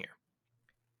situation here.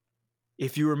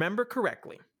 If you remember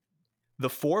correctly, the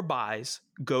 4 byes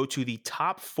go to the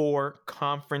top 4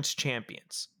 conference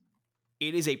champions.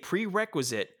 It is a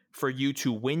prerequisite for you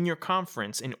to win your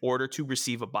conference in order to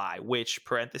receive a bye, which,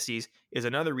 parentheses, is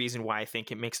another reason why I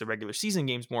think it makes the regular season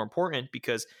games more important,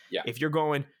 because if you're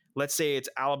going, let's say it's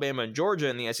Alabama and Georgia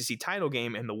in the SEC title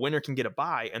game, and the winner can get a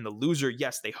bye, and the loser,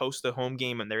 yes, they host the home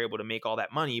game and they're able to make all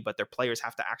that money, but their players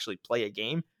have to actually play a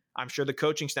game. I'm sure the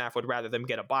coaching staff would rather them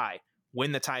get a bye,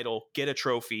 win the title, get a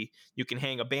trophy, you can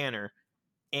hang a banner,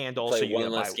 and also play you one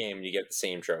get a less bye. game and you get the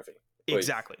same trophy.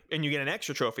 Exactly. And you get an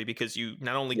extra trophy because you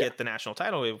not only get the national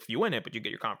title if you win it, but you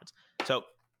get your conference. So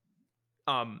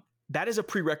that is a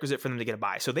prerequisite for them to get a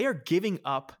bye. So they are giving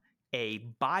up a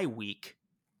bye week,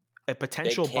 a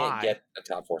potential bye. They can't get a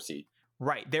top 4 seed.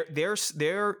 Right.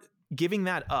 They're giving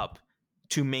that up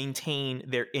to maintain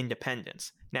their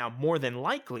independence. Now, more than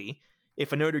likely,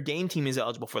 if a Notre Dame team is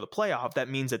eligible for the playoff, that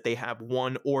means that they have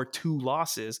 1 or 2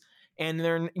 losses. And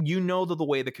then that the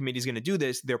way the committee is going to do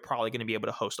this, they're probably going to be able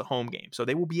to host a home game. So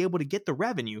they will be able to get the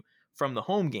revenue from the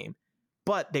home game,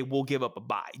 but they will give up a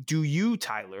bye. Do you,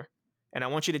 Tyler, and I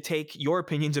want you to take your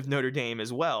opinions of Notre Dame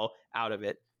as well out of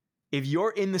it. If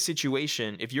you're in the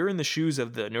situation, if you're in the shoes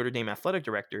of the Notre Dame athletic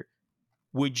director,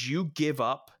 would you give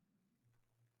up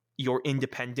your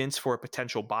independence for a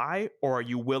potential bye, or are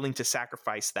you willing to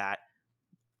sacrifice that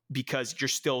because you're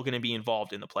still going to be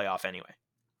involved in the playoff anyway?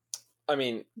 I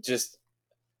mean, just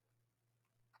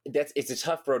it's a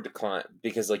tough road to climb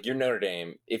because like you're Notre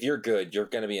Dame. If you're good, you're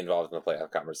going to be involved in the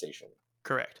playoff conversation.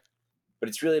 Correct. But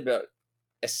it's really about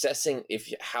assessing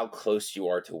how close you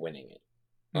are to winning it.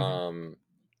 Mm-hmm.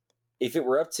 If it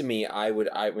were up to me, I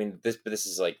mean, this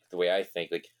is like the way I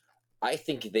think. Like, I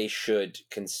think they should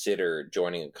consider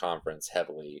joining a conference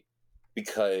heavily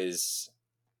because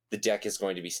the deck is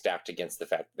going to be stacked against the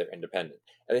fact that they're independent.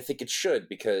 And I think it should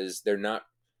because they're not.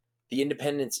 The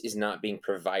independence is not being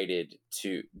provided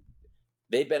to.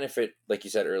 They benefit, like you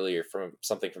said earlier, from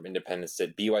something from independence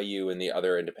that BYU and the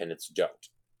other independents don't.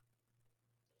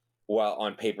 While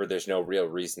on paper, there's no real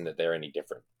reason that they're any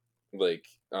different. Like,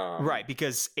 right,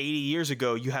 because 80 years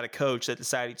ago, you had a coach that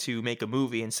decided to make a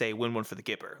movie and say, "Win one for the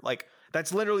Gipper." Like,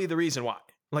 that's literally the reason why.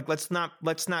 Like, let's not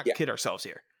kid ourselves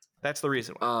here. That's the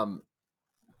reason why.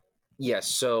 Yeah.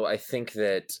 So I think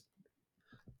that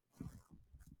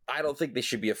I don't think they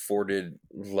should be afforded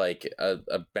like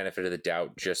a benefit of the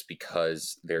doubt just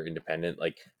because they're independent.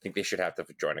 Like, I think they should have to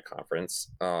join a conference.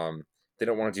 They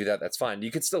don't want to do that. That's fine.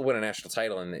 You could still win a national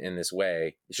title in this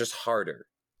way. It's just harder.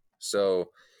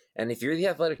 So, and if you're the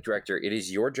athletic director, it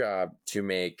is your job to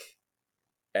make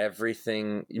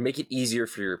it easier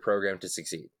for your program to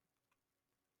succeed.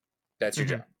 That's your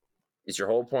job. It's your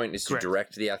whole point is to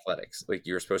direct the athletics. Like,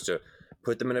 you're supposed to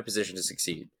put them in a position to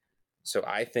succeed. So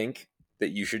I think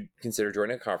that you should consider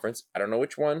joining a conference. I don't know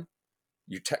which one.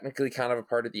 You're technically kind of a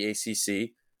part of the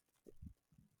ACC,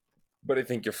 but I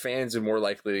think your fans would more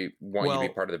likely want you to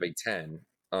be part of the Big Ten.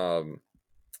 Right,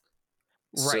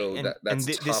 so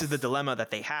this is the dilemma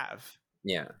that they have.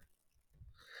 Yeah,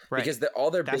 right. Because all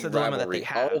their big rivalries,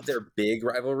 all of their big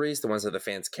rivalries, the ones that the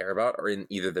fans care about, are in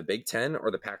either the Big Ten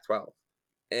or the Pac-12,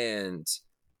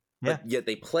 but yet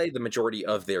they play the majority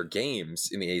of their games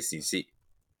in the ACC.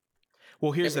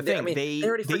 Well, here's the thing: they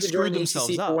screwed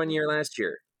themselves up for 1 year last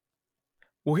year.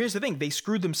 Well, here's the thing: they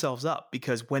screwed themselves up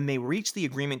because when they reached the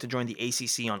agreement to join the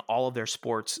ACC on all of their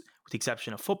sports, with the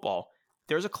exception of football,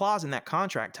 there's a clause in that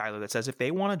contract, Tyler, that says if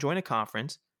they want to join a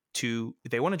conference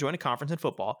in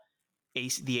football,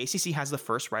 the ACC has the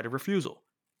first right of refusal.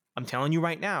 I'm telling you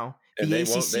right now, the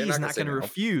ACC is not going to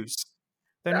refuse.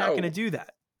 They're not going to do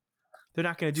that. They're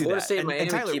not going to do Florida that. State and Miami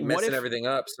Tyler, keep messing everything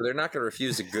up, so they're not going to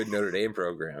refuse a good Notre Dame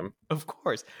program. Of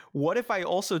course. What if I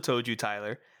also told you,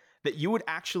 Tyler, that you would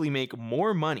actually make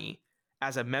more money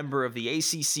as a member of the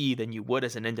ACC than you would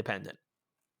as an independent?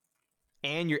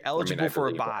 And you're eligible for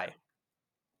a bye.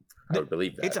 I would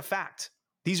believe that. It's a fact.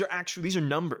 These are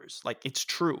numbers. Like, it's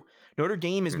true. Notre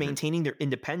Dame is maintaining their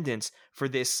independence for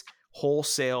this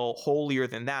wholesale, holier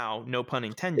than thou, no pun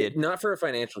intended. Not for a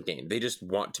financial gain. They just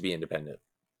want to be independent.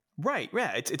 Right.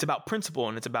 Yeah. It's about principle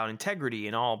and it's about integrity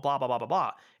and all blah, blah, blah, blah,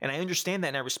 blah. And I understand that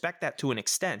and I respect that to an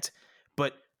extent.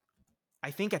 But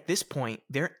I think at this point,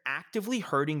 they're actively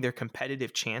hurting their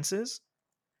competitive chances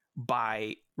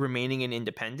by remaining an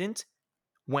independent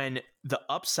when the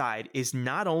upside is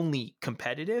not only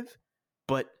competitive,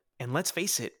 but, and let's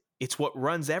face it, it's what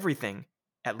runs everything,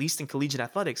 at least in collegiate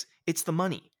athletics, it's the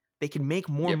money. They can make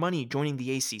more money joining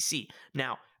the ACC.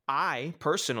 Now, I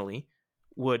personally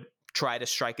would try to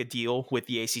strike a deal with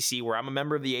the ACC where I'm a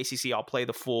member of the ACC. I'll play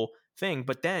the full thing,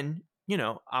 but then,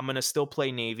 I'm going to still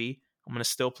play Navy. I'm going to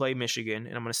still play Michigan,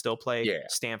 and I'm going to still play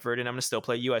Stanford, and I'm going to still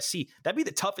play USC. That'd be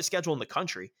the toughest schedule in the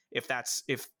country if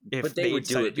but they would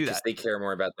do it because they care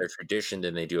more about their tradition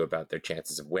than they do about their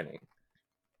chances of winning.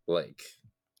 Like,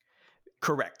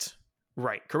 correct.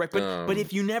 Right. Correct. But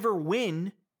if you never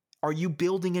win, are you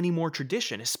building any more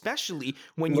tradition, especially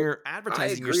when you're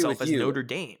advertising yourself as Notre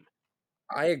Dame?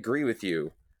 I agree with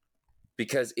you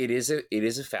because it is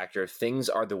a factor. Things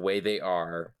are the way they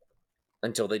are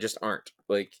until they just aren't.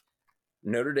 Like,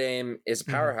 Notre Dame is a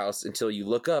powerhouse until you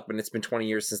look up and it's been 20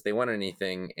 years since they won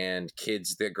anything, and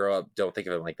kids that grow up don't think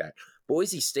of it like that.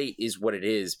 Boise State is what it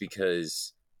is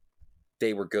because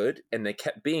they were good and they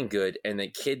kept being good, and the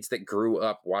kids that grew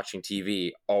up watching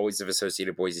TV always have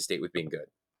associated Boise State with being good.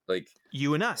 Like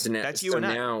you and I. That's you and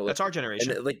I. Now, that's our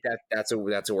generation. And that's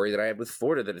a worry that I had with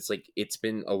Florida, that it's like it's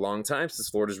been a long time since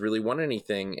Florida's really won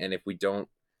anything, and if we don't,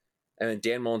 and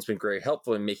Dan Mullen's been very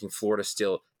helpful in making Florida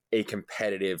still a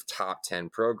competitive top 10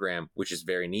 program, which is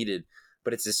very needed.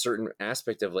 But it's a certain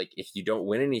aspect of like, if you don't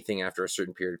win anything after a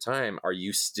certain period of time, are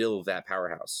you still that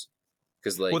powerhouse?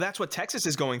 Because that's what Texas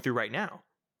is going through right now.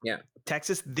 Yeah,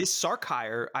 Texas. This Sark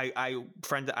hire,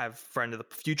 I've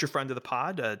future friend of the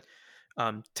pod,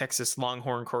 Texas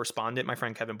Longhorn correspondent, my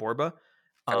friend Kevin Borba,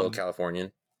 fellow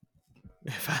Californian.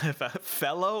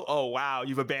 Fellow? Oh wow,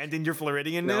 you've abandoned your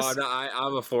Floridianness. No,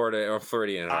 I'm a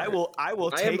Floridian. I will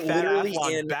take that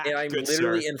athlon back. And I'm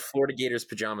literally in Florida Gators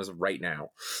pajamas right now,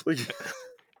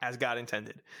 as God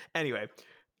intended. Anyway,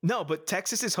 No, but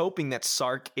Texas is hoping that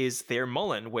Sark is their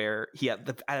Mullen, where he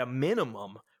at a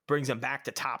minimum brings them back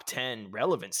to top 10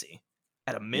 relevancy.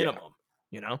 At a minimum,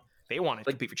 they want to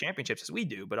compete for championships as we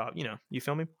do, but you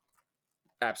feel me?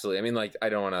 Absolutely. I mean, like, I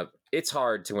don't want to. It's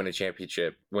hard to win a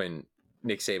championship when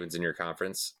Nick Saban's in your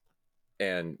conference,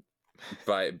 and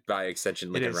by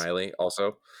extension, Lincoln Riley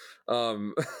also.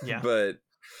 Yeah, but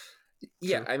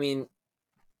yeah, true. I mean,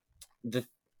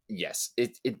 yes,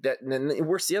 that and it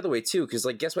works the other way too, because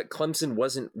like, guess what? Clemson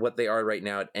wasn't what they are right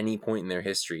now at any point in their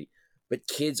history, but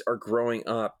kids are growing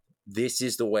up. This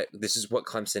is what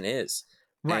Clemson is.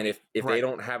 Right. And if they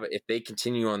don't have it, if they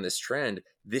continue on this trend,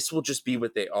 this will just be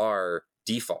what they are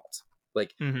default.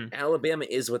 Like Alabama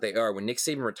is what they are. When Nick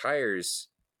Saban retires,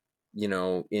 in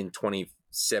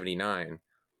 2079,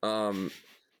 when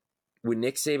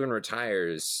Nick Saban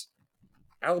retires,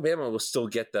 Alabama will still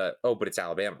get but it's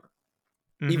Alabama.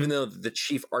 Even though the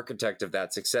chief architect of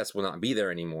that success will not be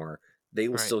there anymore, they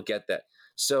will still get that.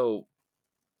 So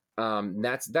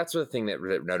that's the thing that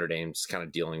Notre Dame's kind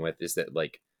of dealing with, is that,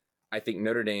 like, I think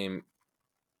Notre Dame,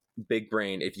 big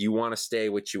brain, if you want to stay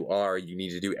what you are, you need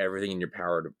to do everything in your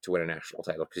power to win a national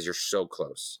title, because you're so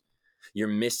close. You're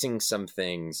missing some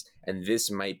things, and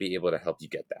this might be able to help you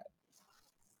get that.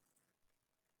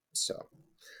 So,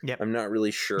 yeah, I'm not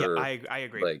really sure. Yeah, I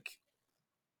agree. Like,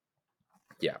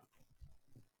 yeah,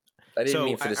 I didn't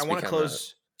mean for this to become a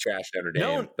trash Notre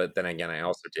Dame, but then again, I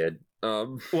also did.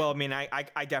 Well, I mean,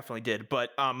 I definitely did,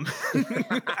 but I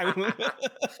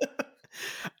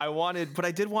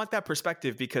did want that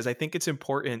perspective, because I think it's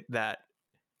important that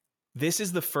this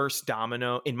is the first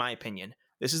domino, in my opinion,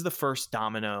 this is the first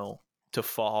domino to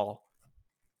fall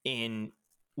in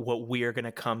what we are going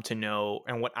to come to know,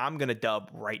 and what I'm going to dub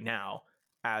right now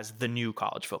as the new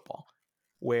college football,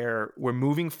 where we're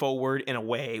moving forward in a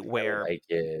way where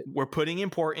we're putting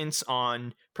importance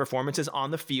on performances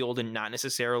on the field and not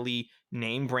necessarily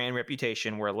name brand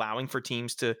reputation. We're allowing for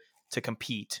teams to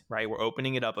compete, right? We're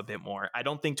opening it up a bit more. I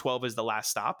don't think 12 is the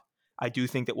last stop. I do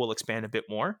think that we'll expand a bit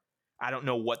more. I don't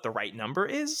know what the right number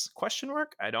is, ?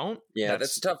 I don't. Yeah,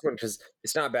 that's a tough one, because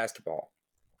it's not basketball.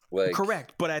 Like,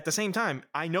 correct. But at the same time,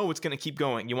 I know it's going to keep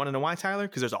going. You want to know why, Tyler?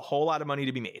 Because there's a whole lot of money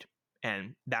to be made.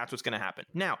 And that's what's going to happen.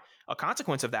 Now, a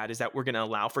consequence of that is that we're going to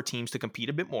allow for teams to compete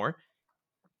a bit more.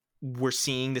 We're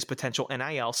seeing this potential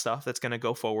NIL stuff that's going to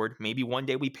go forward. Maybe one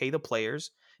day we pay the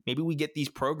players. Maybe we get these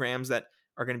programs that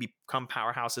are going to become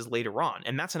powerhouses later on.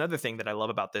 And that's another thing that I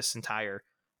love about this entire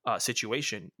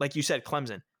situation. Like you said,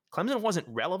 Clemson wasn't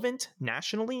relevant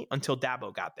nationally until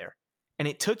Dabo got there. And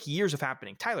it took years of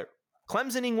happening. Tyler,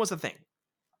 Clemsoning was a thing.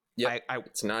 Yeah,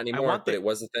 it's not anymore, but it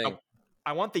was a thing.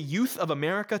 I want the youth of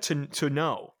America to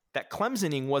know that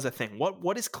Clemsoning was a thing.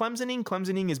 What is Clemsoning?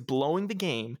 Clemsoning is blowing the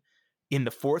game in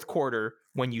the fourth quarter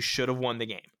when you should have won the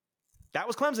game. That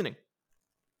was Clemsoning.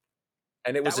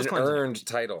 And it was an earned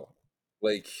title.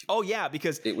 Like, oh yeah,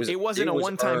 because it wasn't a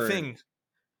one-time thing.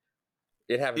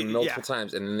 It happened multiple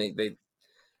times, and then they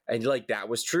and like, that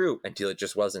was true until it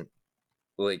just wasn't.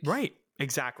 Like, right,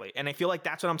 exactly. And I feel like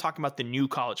that's what I'm talking about, the new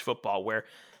college football, where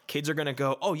kids are going to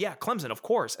go, oh yeah, Clemson, of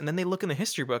course. And then they look in the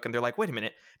history book and they're like, wait a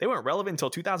minute, they weren't relevant until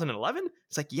 2011?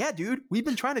 It's like, yeah, dude, we've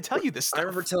been trying to tell you this stuff. I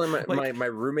remember telling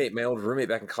my old roommate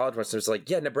back in college once, it was like,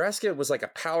 yeah, Nebraska was like a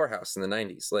powerhouse in the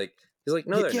 90s. Like, he's like,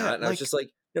 no, they're not. And I was just like,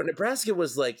 no, Nebraska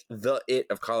was like the it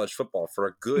of college football for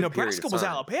a good period of time. Nebraska was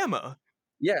Alabama.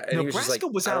 Yeah. And Nebraska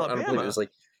was Alabama. It was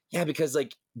like, yeah, because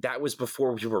like that was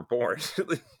before we were born.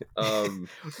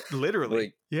 Literally.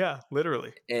 Like, yeah,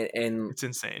 literally. And it's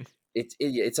insane.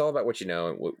 It's all about what you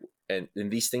know, and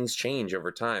these things change over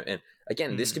time. And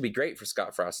again, this could be great for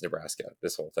Scott Frost, Nebraska.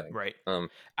 This whole thing, right? Go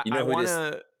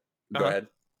ahead.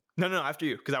 No, after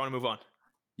you, because I want to move on.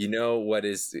 You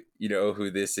know who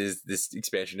this is? This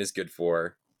expansion is good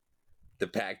for the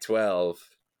Pac-12.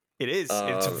 It is.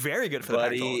 It's very good for the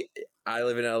Pac-12. I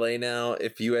live in LA now.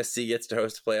 If USC gets to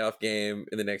host a playoff game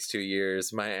in the next 2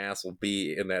 years, my ass will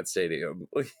be in that stadium.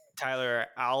 Tyler,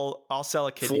 I'll sell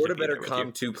a kidney. Florida better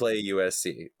come to play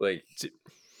USC. Like,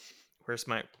 where's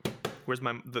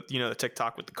the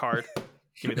TikTok with the card?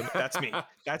 Give me that's me.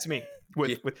 That's me.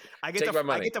 I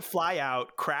get to fly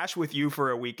out, crash with you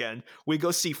for a weekend. We go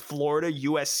see Florida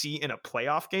USC in a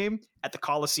playoff game at the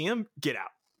Coliseum. Get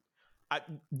out.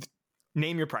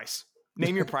 Name your price.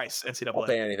 Name your price, NCAA. I'll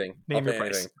pay anything. Name your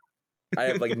price. I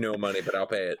have like no money, but I'll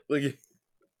pay it.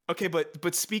 Okay,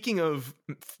 but speaking of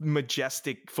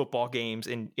majestic football games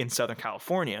in Southern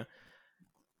California,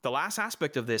 the last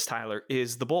aspect of this, Tyler,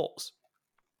 is the bowls.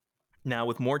 Now,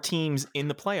 with more teams in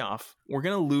the playoff, we're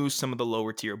going to lose some of the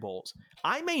lower tier bowls.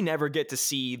 I may never get to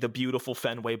see the beautiful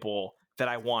Fenway Bowl that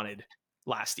I wanted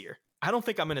last year. I don't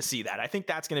think I'm going to see that. I think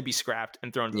that's going to be scrapped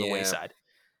and thrown to the Yeah. wayside,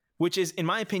 which is, in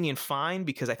my opinion, fine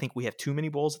because I think we have too many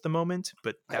bowls at the moment,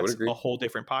 but I would that's agree. a whole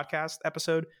different podcast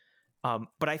episode.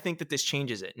 But I think that this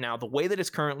changes it. Now, the way that it's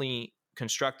currently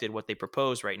constructed, what they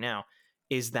propose right now,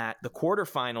 is that the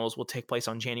quarterfinals will take place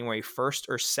on January 1st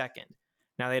or 2nd.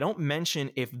 Now, they don't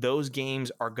mention if those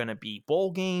games are going to be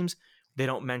bowl games. They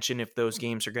don't mention if those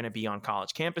games are going to be on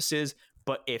college campuses.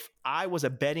 But if I was a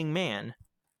betting man,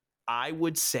 I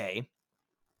would say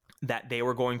that they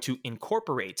were going to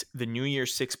incorporate the New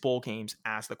Year's Six bowl games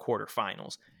as the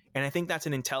quarterfinals. And I think that's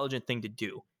an intelligent thing to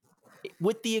do,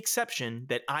 with the exception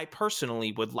that I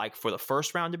personally would like for the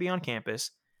first round to be on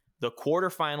campus, the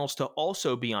quarterfinals to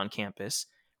also be on campus,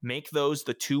 make those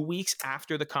the 2 weeks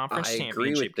after the conference I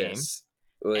agree championship with game. this.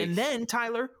 Like, And then,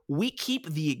 Tyler, we keep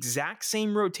the exact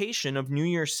same rotation of New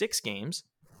Year's Six games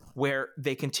where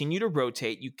they continue to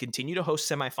rotate. You continue to host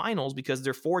semifinals because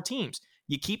they're 4 teams.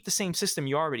 You keep the same system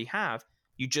you already have.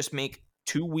 You just make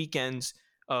 2 weekends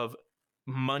of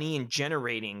money and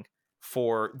generating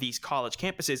for these college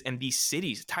campuses and these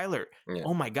cities. Tyler, Yeah.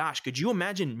 Oh my gosh, could you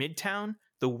imagine Midtown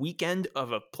the weekend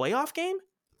of a playoff game?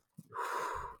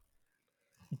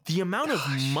 The amount of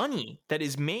money that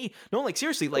is made. No, like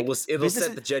seriously, like it'll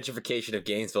set the gentrification of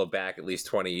Gainesville back at least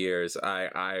 20 years.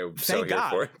 I'm so here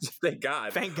for it. Thank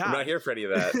God. Thank God. I'm not here for any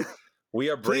of that. We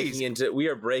are breaking into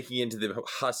the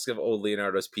husk of old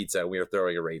Leonardo's Pizza. We are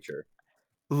throwing a rager.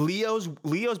 Leo's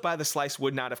by the slice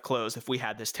would not have closed if we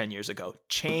had this 10 years ago.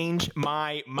 Change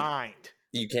my mind.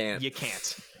 You can't. You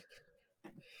can't.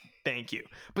 Thank you.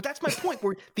 But that's my point,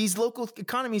 where these local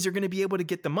economies are going to be able to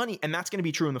get the money, and that's going to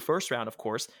be true in the first round, of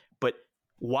course. But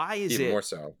why is Even it more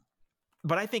so?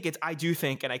 But I do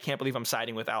think, and I can't believe I'm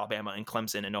siding with Alabama and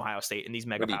Clemson and Ohio State and these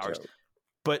mega powers.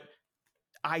 But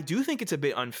I do think it's a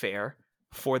bit unfair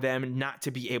for them not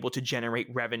to be able to generate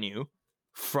revenue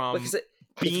from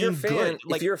being good.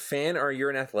 If you're a fan or you're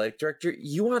an athletic director,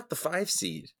 you want the 5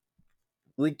 seed.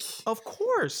 Like, of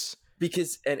course,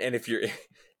 because if you're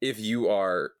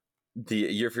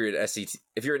an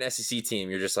SEC team,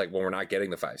 you're just like, well, we're not getting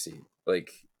the 5 seed.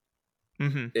 Like,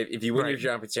 if you win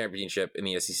your championship in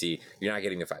the SEC, you're not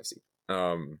getting the 5 seed.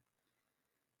 And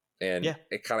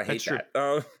I kind of hate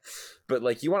that. But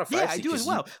like, you want a 5 seed? Yeah, I do as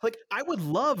well. Like, I would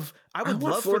love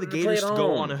for the Gators to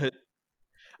go on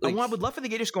I would love for the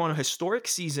Gators to go on a historic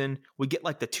season. We get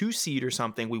like the 2 seed or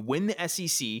something. We win the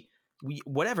SEC,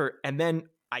 whatever, and then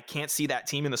I can't see that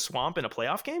team in the swamp in a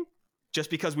playoff game just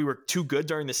because we were too good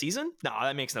during the season. No,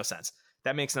 that makes no sense.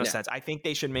 That makes no sense. I think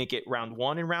they should make it round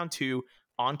 1 and round 2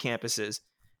 on campuses,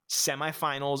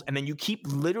 semifinals, and then you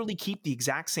literally keep the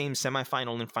exact same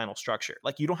semifinal and final structure.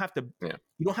 Like, you don't have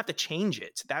to change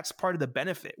it. That's part of the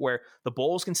benefit, where the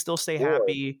bowls can still stay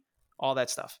happy, all that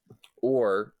stuff.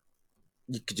 Or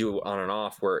you could do it on and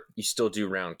off, where you still do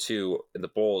round 2 in the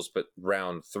bowls, but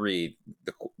round 3,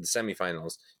 the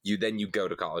semifinals, you go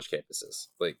to college campuses.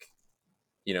 Like,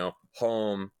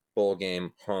 home bowl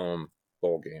game, home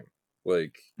bowl game.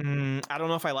 Like, I don't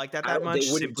know if I like that much.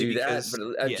 They wouldn't do that,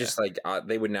 but just like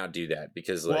they would not do that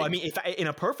because, like, well, I mean, if in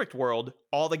a perfect world,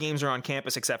 all the games are on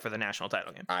campus except for the national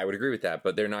title game. I would agree with that,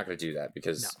 but they're not going to do that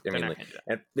because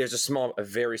and there's a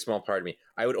very small part of me.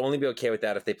 I would only be okay with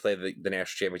that if they play the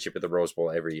national championship at the Rose Bowl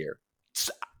every year.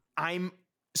 I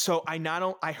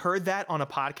heard that on a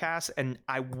podcast, and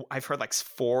I've heard like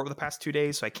 4 of the past 2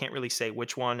 days, so I can't really say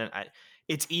which one. And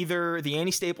it's either the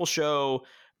Andy Staples Show,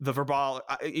 the Verbal.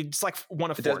 It's like one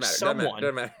of 4. Doesn't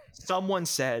matter. Someone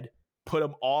said put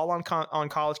them all on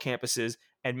college campuses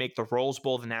and make the Rose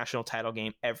Bowl the national title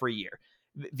game every year.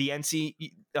 The NC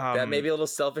that may be a little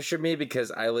selfish of me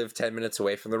because I live 10 minutes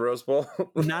away from the Rose Bowl.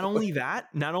 not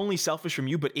only selfish from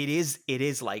you, but it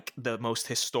is like the most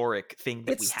historic thing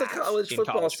that we have. It's the college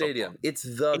football stadium. It's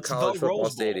the college football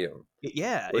stadium.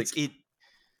 Yeah,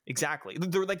 exactly.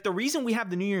 The reason we have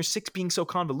the New Year's Six being so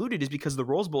convoluted is because the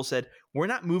Rose Bowl said we're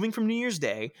not moving from New Year's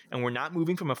Day and we're not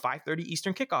moving from a 5:30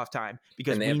 Eastern kickoff time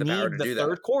because we need the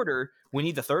third quarter. We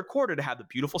need the third quarter to have the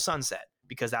beautiful sunset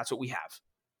because that's what we have.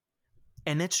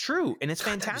 And it's true, and it's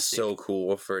fantastic. So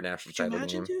cool for a national title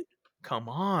game. Dude? Come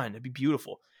on, it'd be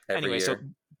beautiful. Anyway, so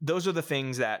those are the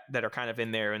things that are kind of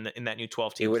in there in that new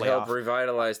 12-team playoff. It would help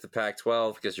revitalize the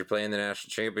Pac-12 because you're playing the national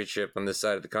championship on this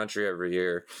side of the country every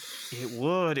year. It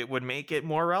would. It would make it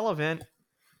more relevant.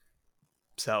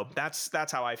 So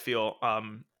that's how I feel.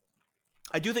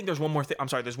 I do think there's one more thing. I'm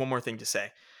sorry, there's one more thing to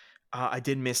say. I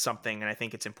did miss something, and I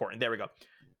think it's important. There we go.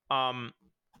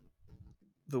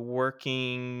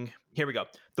 Here we go.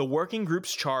 The working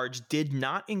group's charge did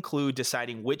not include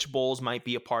deciding which bowls might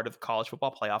be a part of the college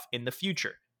football playoff in the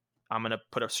future. I'm going to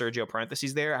put a Sergio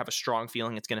parentheses there. I have a strong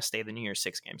feeling it's going to stay the New Year's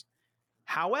Six games.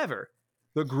 However,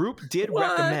 the group did What?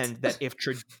 recommend that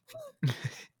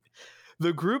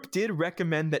the group did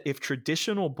recommend that if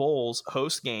traditional bowls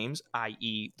host games,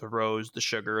 i.e. the Rose, the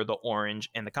Sugar, the Orange,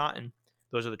 and the Cotton,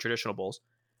 those are the traditional bowls,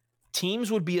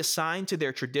 teams would be assigned to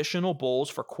their traditional bowls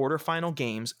for quarterfinal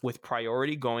games with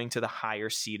priority going to the higher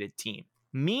seeded team.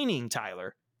 Meaning,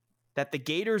 Tyler, that the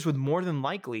Gators would more than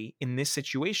likely, in this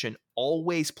situation,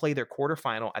 always play their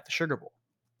quarterfinal at the Sugar Bowl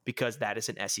because that is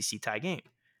an SEC tie game.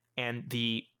 And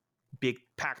the Big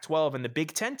Pac-12 and the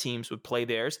Big Ten teams would play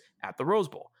theirs at the Rose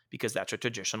Bowl because that's a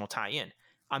traditional tie-in.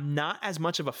 I'm not as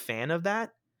much of a fan of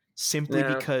that simply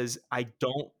because I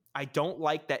don't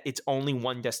like that it's only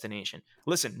one destination.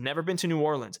 Listen, never been to New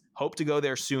Orleans. Hope to go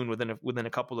there soon within a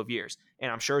couple of years. And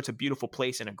I'm sure it's a beautiful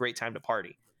place and a great time to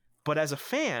party. But as a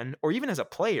fan, or even as a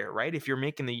player, right, if you're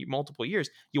making the multiple years,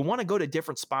 you want to go to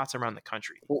different spots around the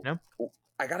country. You know?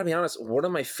 I got to be honest, one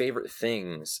of my favorite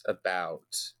things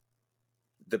about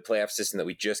the playoff system that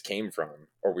we just came from,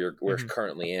 or we're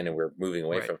currently in and we're moving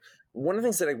away from, one of the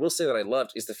things that I will say that I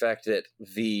loved is the fact that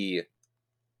the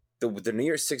New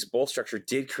Year's Six bowl structure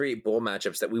did create bowl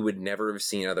matchups that we would never have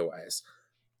seen otherwise.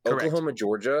 Correct. Oklahoma,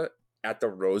 Georgia at the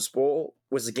Rose Bowl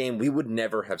was a game we would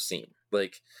never have seen.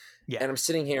 And I'm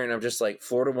sitting here and I'm just like,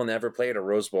 Florida will never play at a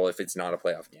Rose Bowl if it's not a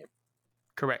playoff game.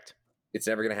 Correct. It's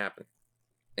never going to happen.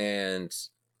 And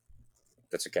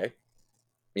that's okay.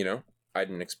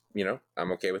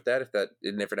 I'm okay with that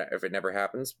if it never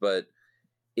happens, but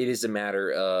it is a matter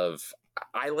of,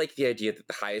 I like the idea that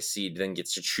the highest seed then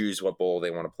gets to choose what bowl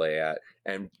they want to play at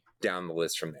and down the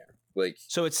list from there.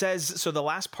 So it says, so the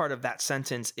last part of that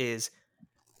sentence is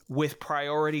with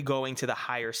priority going to the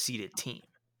higher seeded team.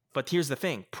 But here's the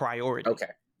thing, priority. Okay.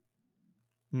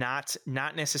 Not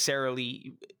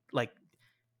necessarily,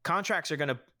 contracts are going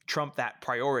to trump that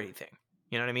priority thing.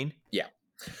 You know what I mean? Yeah.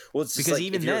 Well, it's because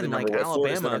even then,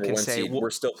 Alabama can say,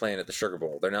 we're still playing at the Sugar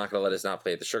Bowl. They're not going to let us not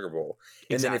play at the Sugar Bowl.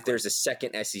 And then if there's a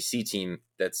second SEC team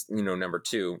that's, number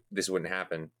 2, this wouldn't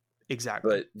happen.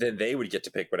 Exactly. But then they would get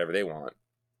to pick whatever they want.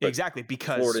 But exactly,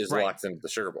 because Florida is locked into the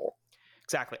Sugar Bowl.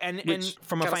 Exactly. And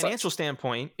from a financial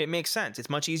standpoint, it makes sense. It's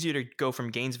much easier to go from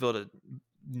Gainesville to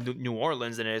New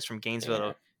Orleans than it is from Gainesville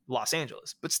to Los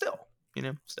Angeles. But still.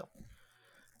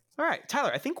 All right,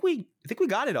 Tyler, I think we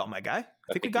got it all, my guy.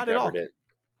 I think we got it all.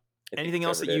 Anything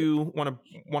else that you want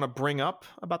to bring up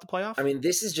about the playoff? I mean,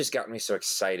 this has just gotten me so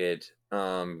excited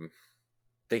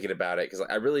thinking about it, because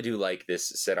I really do like this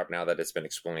setup now that it's been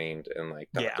explained and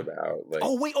talked about.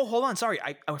 Hold on. Sorry,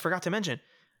 I forgot to mention.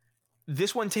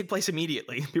 This one take place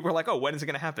immediately. People are like, "Oh, when is it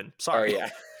going to happen?" Sorry. Oh yeah,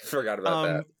 forgot about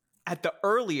that. At the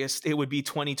earliest, it would be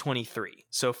 2023.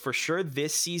 So for sure,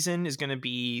 this season is going to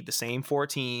be the same 4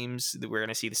 teams. We're going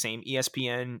to see the same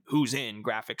ESPN Who's In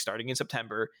graphic starting in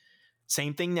September.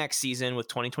 Same thing next season with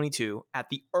 2022. At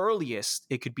the earliest,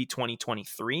 it could be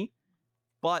 2023.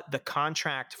 But the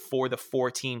contract for the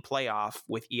 4-team playoff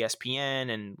with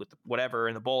ESPN and with whatever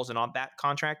and the Bulls and all that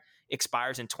contract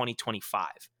expires in 2025.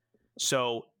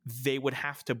 So they would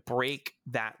have to break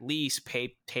that lease,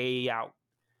 pay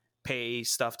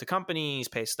stuff to companies,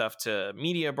 pay stuff to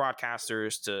media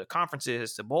broadcasters, to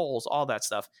conferences, to bowls, all that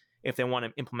stuff, if they want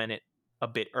to implement it a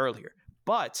bit earlier.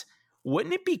 But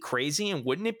wouldn't it be crazy and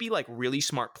wouldn't it be really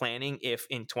smart planning if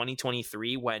in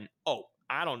 2023 when,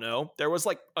 I don't know, there was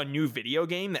a new video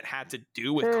game that had to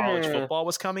do with college football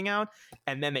was coming out,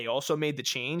 and then they also made the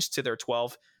change to their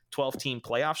 12-team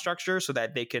playoff structure so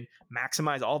that they could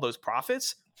maximize all those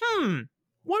profits?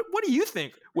 What do you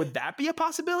think? Would that be a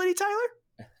possibility,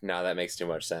 Tyler? No, that makes too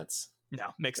much sense.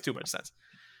 No, makes too much sense.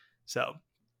 So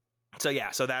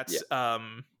that's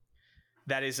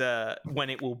that is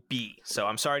when it will be. So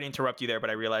I'm sorry to interrupt you there,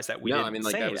 but I realized that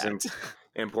that was an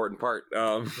important part.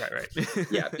 Right.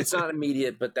 Yeah, it's not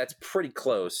immediate, but that's pretty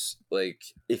close.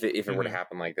 If it were to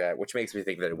happen like that, which makes me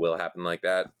think that it will happen like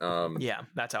that. Yeah,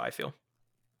 that's how I feel.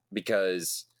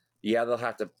 Because they'll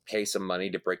have to pay some money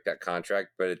to break that contract,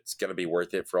 but it's going to be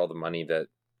worth it for all the money that.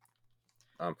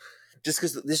 Just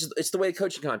because it's the way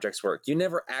coaching contracts work. You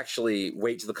never actually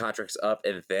wait till the contract's up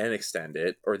and then extend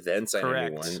it or then sign a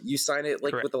new one. You sign it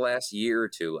with the last year or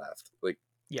 2 left.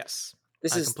 Yes,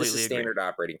 this is standard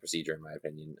operating procedure in my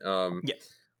opinion.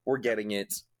 We're getting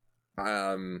it.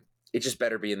 It just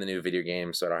better be in the new video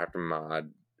game so I don't have to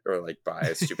mod or buy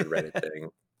a stupid Reddit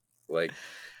thing.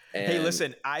 Hey,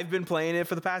 listen, I've been playing it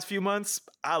for the past few months.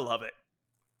 I love it.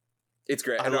 It's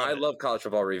great. I love college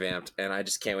football revamped, and I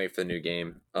just can't wait for the new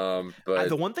game. But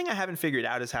the one thing I haven't figured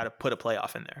out is how to put a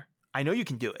playoff in there. I know you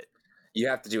can do it. You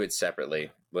have to do it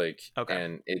separately.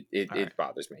 And it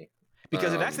bothers me.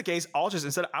 Because if that's the case,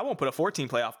 I won't put a 14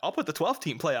 playoff. I'll put the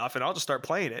 12-team playoff, and I'll just start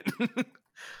playing it.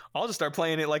 I'll just start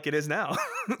playing it like it is now,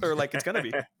 or like it's gonna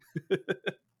be.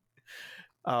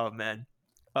 Oh man.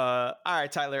 All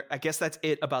right, Tyler. I guess that's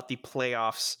it about the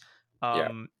playoffs.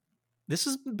 This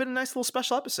has been a nice little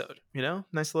special episode.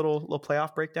 Nice little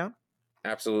playoff breakdown.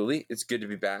 Absolutely, it's good to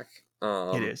be back.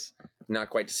 It is not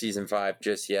quite to season 5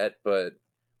 just yet, but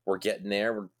we're getting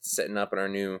there. We're setting up in our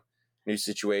new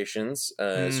situations.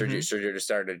 Sergio just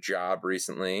started a job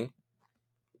recently.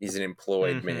 He's an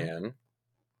employed man.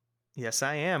 Yes,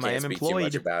 I am. Can't I am speak employed. Too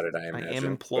much about it. I am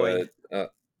employed.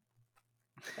 But,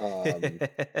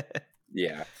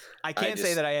 yeah. I can't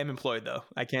say that I am employed though.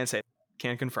 I can't say.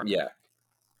 Can't confirm. Yeah.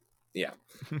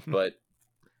 But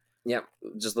yeah,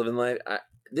 just living life.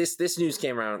 This news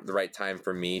came around at the right time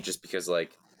for me, just because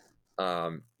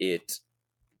it's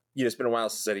been a while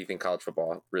since anything college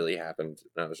football really happened,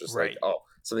 and I was just like, oh,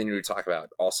 something new to talk about.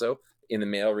 Also, in the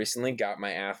mail recently, got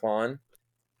my Athlon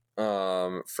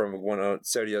from one of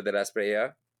Sergio de la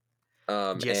Espriella.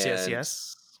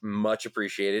 Yes. Much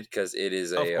appreciated, because it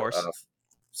is of course.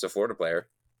 A Florida player.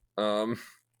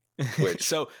 Which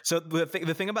so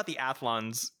the thing about the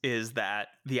Athlons is that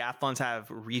the Athlons have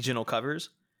regional covers.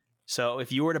 So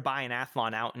if you were to buy an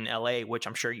Athlon out in LA, which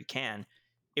I'm sure you can,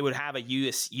 it would have a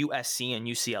USC and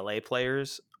UCLA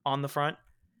players on the front.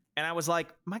 And I was like,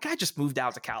 my guy just moved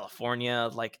out to California.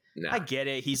 Like, I get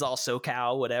it. He's all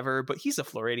SoCal, whatever, but he's a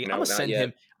Floridian. I'm going to send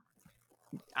him.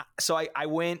 So I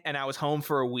went and I was home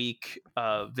for a week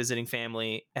visiting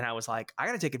family, and I was like, I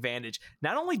got to take advantage.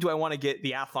 Not only do I want to get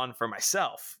the Athlon for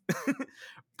myself,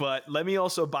 but let me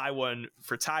also buy one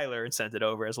for Tyler and send it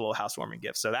over as a little housewarming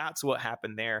gift. So that's what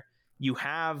happened there. You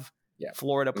have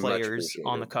Florida players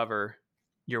on the cover.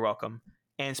 You're welcome.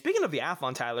 And speaking of the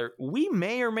Athlon, Tyler, we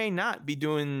may or may not be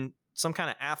doing some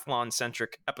kind of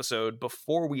Athlon-centric episode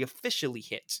before we officially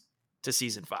hit to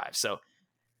season 5. So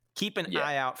keep an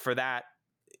eye out for that,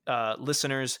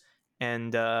 listeners.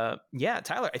 And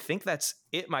Tyler, I think that's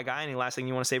it, my guy. Any last thing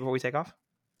you want to say before we take off?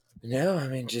 No, I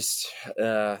mean, just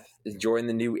enjoying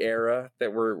the new era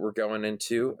that we're going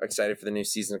into. Excited for the new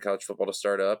season of college football to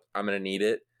start up. I'm going to need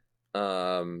it.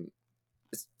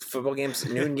 Football games,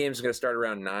 noon games are going to start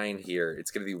around 9 here.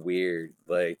 It's going to be weird.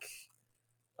 Like,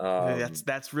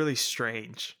 that's really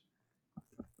strange.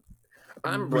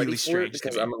 I'm really ready for it,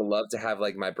 because I'm going to love to have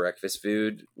like my breakfast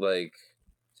food, like,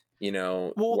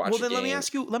 Well, then let me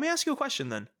ask you a question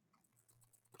then.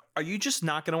 Are you just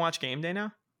not going to watch game day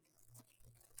now?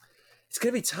 It's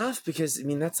going to be tough, because I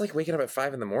mean, that's like waking up at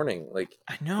 5 a.m. Like,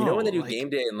 I know. When they do game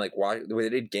day and like when they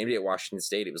did game day at Washington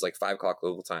State, it was like 5 o'clock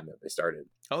local time that they started.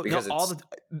 Oh, because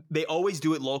they always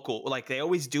do it local. Like, they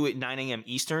always do it 9 a.m.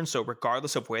 Eastern. So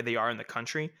regardless of where they are in the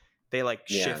country, they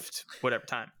shift whatever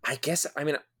time. I guess. I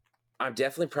mean, I'm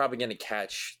definitely probably going to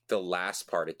catch the last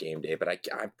part of game day, but I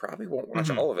probably won't watch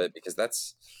all of it, because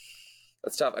that's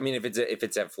tough. I mean, if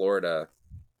it's at Florida,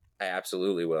 I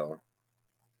absolutely will.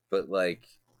 But like,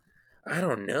 I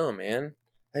don't know, man.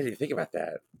 How do you think about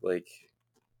that? Like,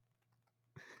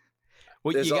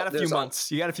 well, you got a few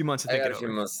months. You got a few months to think. I got a few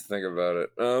months to think about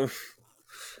it.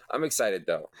 I'm excited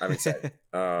though. I'm excited.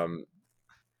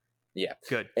 Yeah.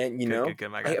 Good. And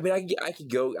good, my guy. I mean, I could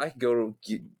go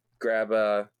grab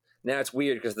a. Now it's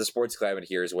weird because the sports climate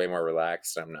here is way more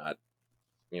relaxed. I'm not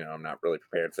really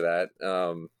prepared for that.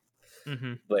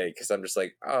 Like, because I'm just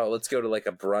like, oh, let's go to like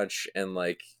a brunch and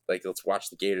like let's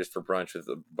watch the Gators for brunch with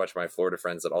a bunch of my Florida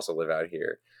friends that also live out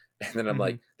here. And then I'm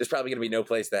like, there's probably gonna be no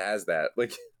place that has that.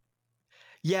 Like,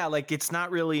 yeah, like it's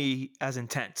not really as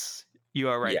intense. You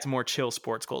are right. Yeah. It's more chill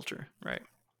sports culture, right?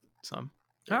 So,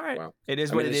 all right, well, it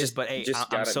is what it is. But hey,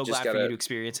 I'm so glad for you to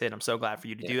experience it. I'm so glad for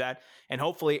you to do that, and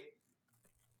hopefully,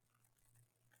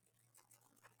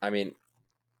 I mean,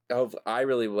 I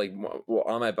really like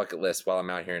on my bucket list while I'm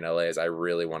out here in LA is I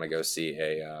really want to go see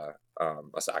a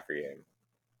soccer game.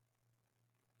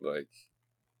 Like,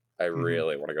 I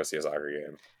really want to go see a soccer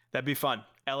game. That'd be fun.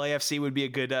 LAFC would be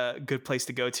a good place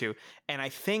to go to. And I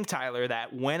think, Tyler,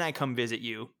 that when I come visit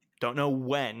you, don't know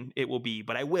when it will be,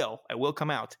 but I will come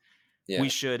out. Yeah. We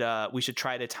should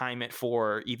try to time it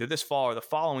for either this fall or the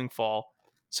following fall,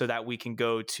 so that we can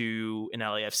go to an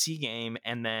LAFC game,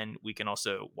 and then we can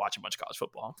also watch a bunch of college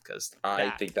football, because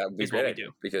I think that would be great.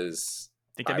 Because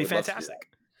I think that'd be fantastic.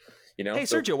 Hey,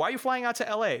 Sergio, why are you flying out to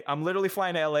LA? I'm literally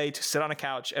flying to LA to sit on a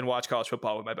couch and watch college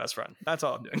football with my best friend. That's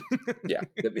all I'm doing. Yeah,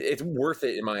 it's worth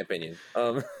it in my opinion.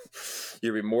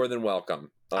 You'll be more than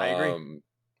welcome. I agree.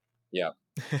 Yeah,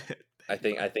 I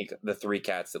think the 3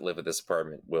 cats that live at this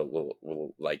apartment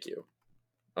will like you.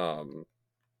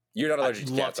 You're not allergic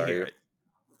to cats, are you?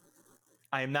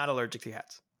 I am not allergic to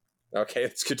cats. Okay,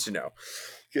 it's good to know.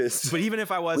 But even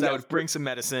if I was, I would bring some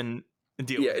medicine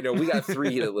Deal with we got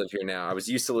 3 that live here now. I was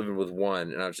used to living with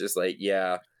 1, and I was just like,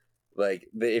 yeah, like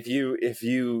if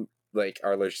you like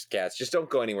are allergic to cats, just don't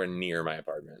go anywhere near my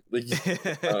apartment. Like,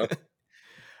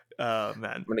 oh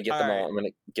man, I'm gonna get them all. I'm gonna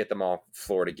get them all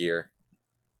Florida gear.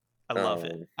 I love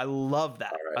it. I love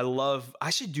that. Right. I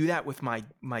should do that with my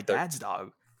dad's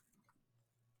dog.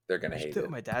 They're gonna hate it. With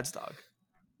my dad's dog.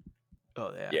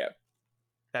 Oh yeah. Yeah.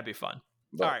 That'd be fun.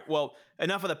 All right. Well,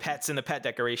 enough of the pets and the pet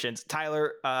decorations.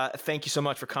 Tyler, thank you so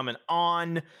much for coming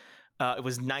on. It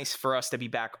was nice for us to be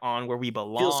back on where we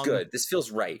belong. Feels good. This feels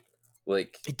right.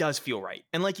 Like, it does feel right.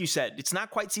 And like you said, it's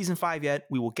not quite season 5 yet.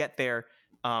 We will get there.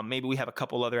 Maybe we have a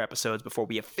couple other episodes before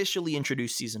we officially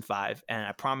introduce season 5. And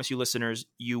I promise you, listeners,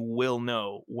 you will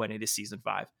know when it is season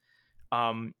 5.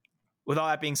 With all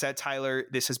that being said, Tyler,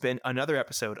 this has been another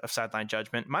episode of Sideline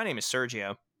Judgment. My name is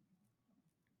Sergio.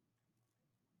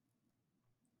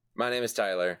 My name is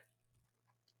Tyler.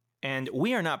 And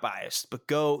we are not biased, but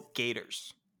go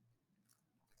Gators.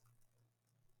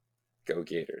 Go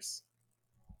Gators.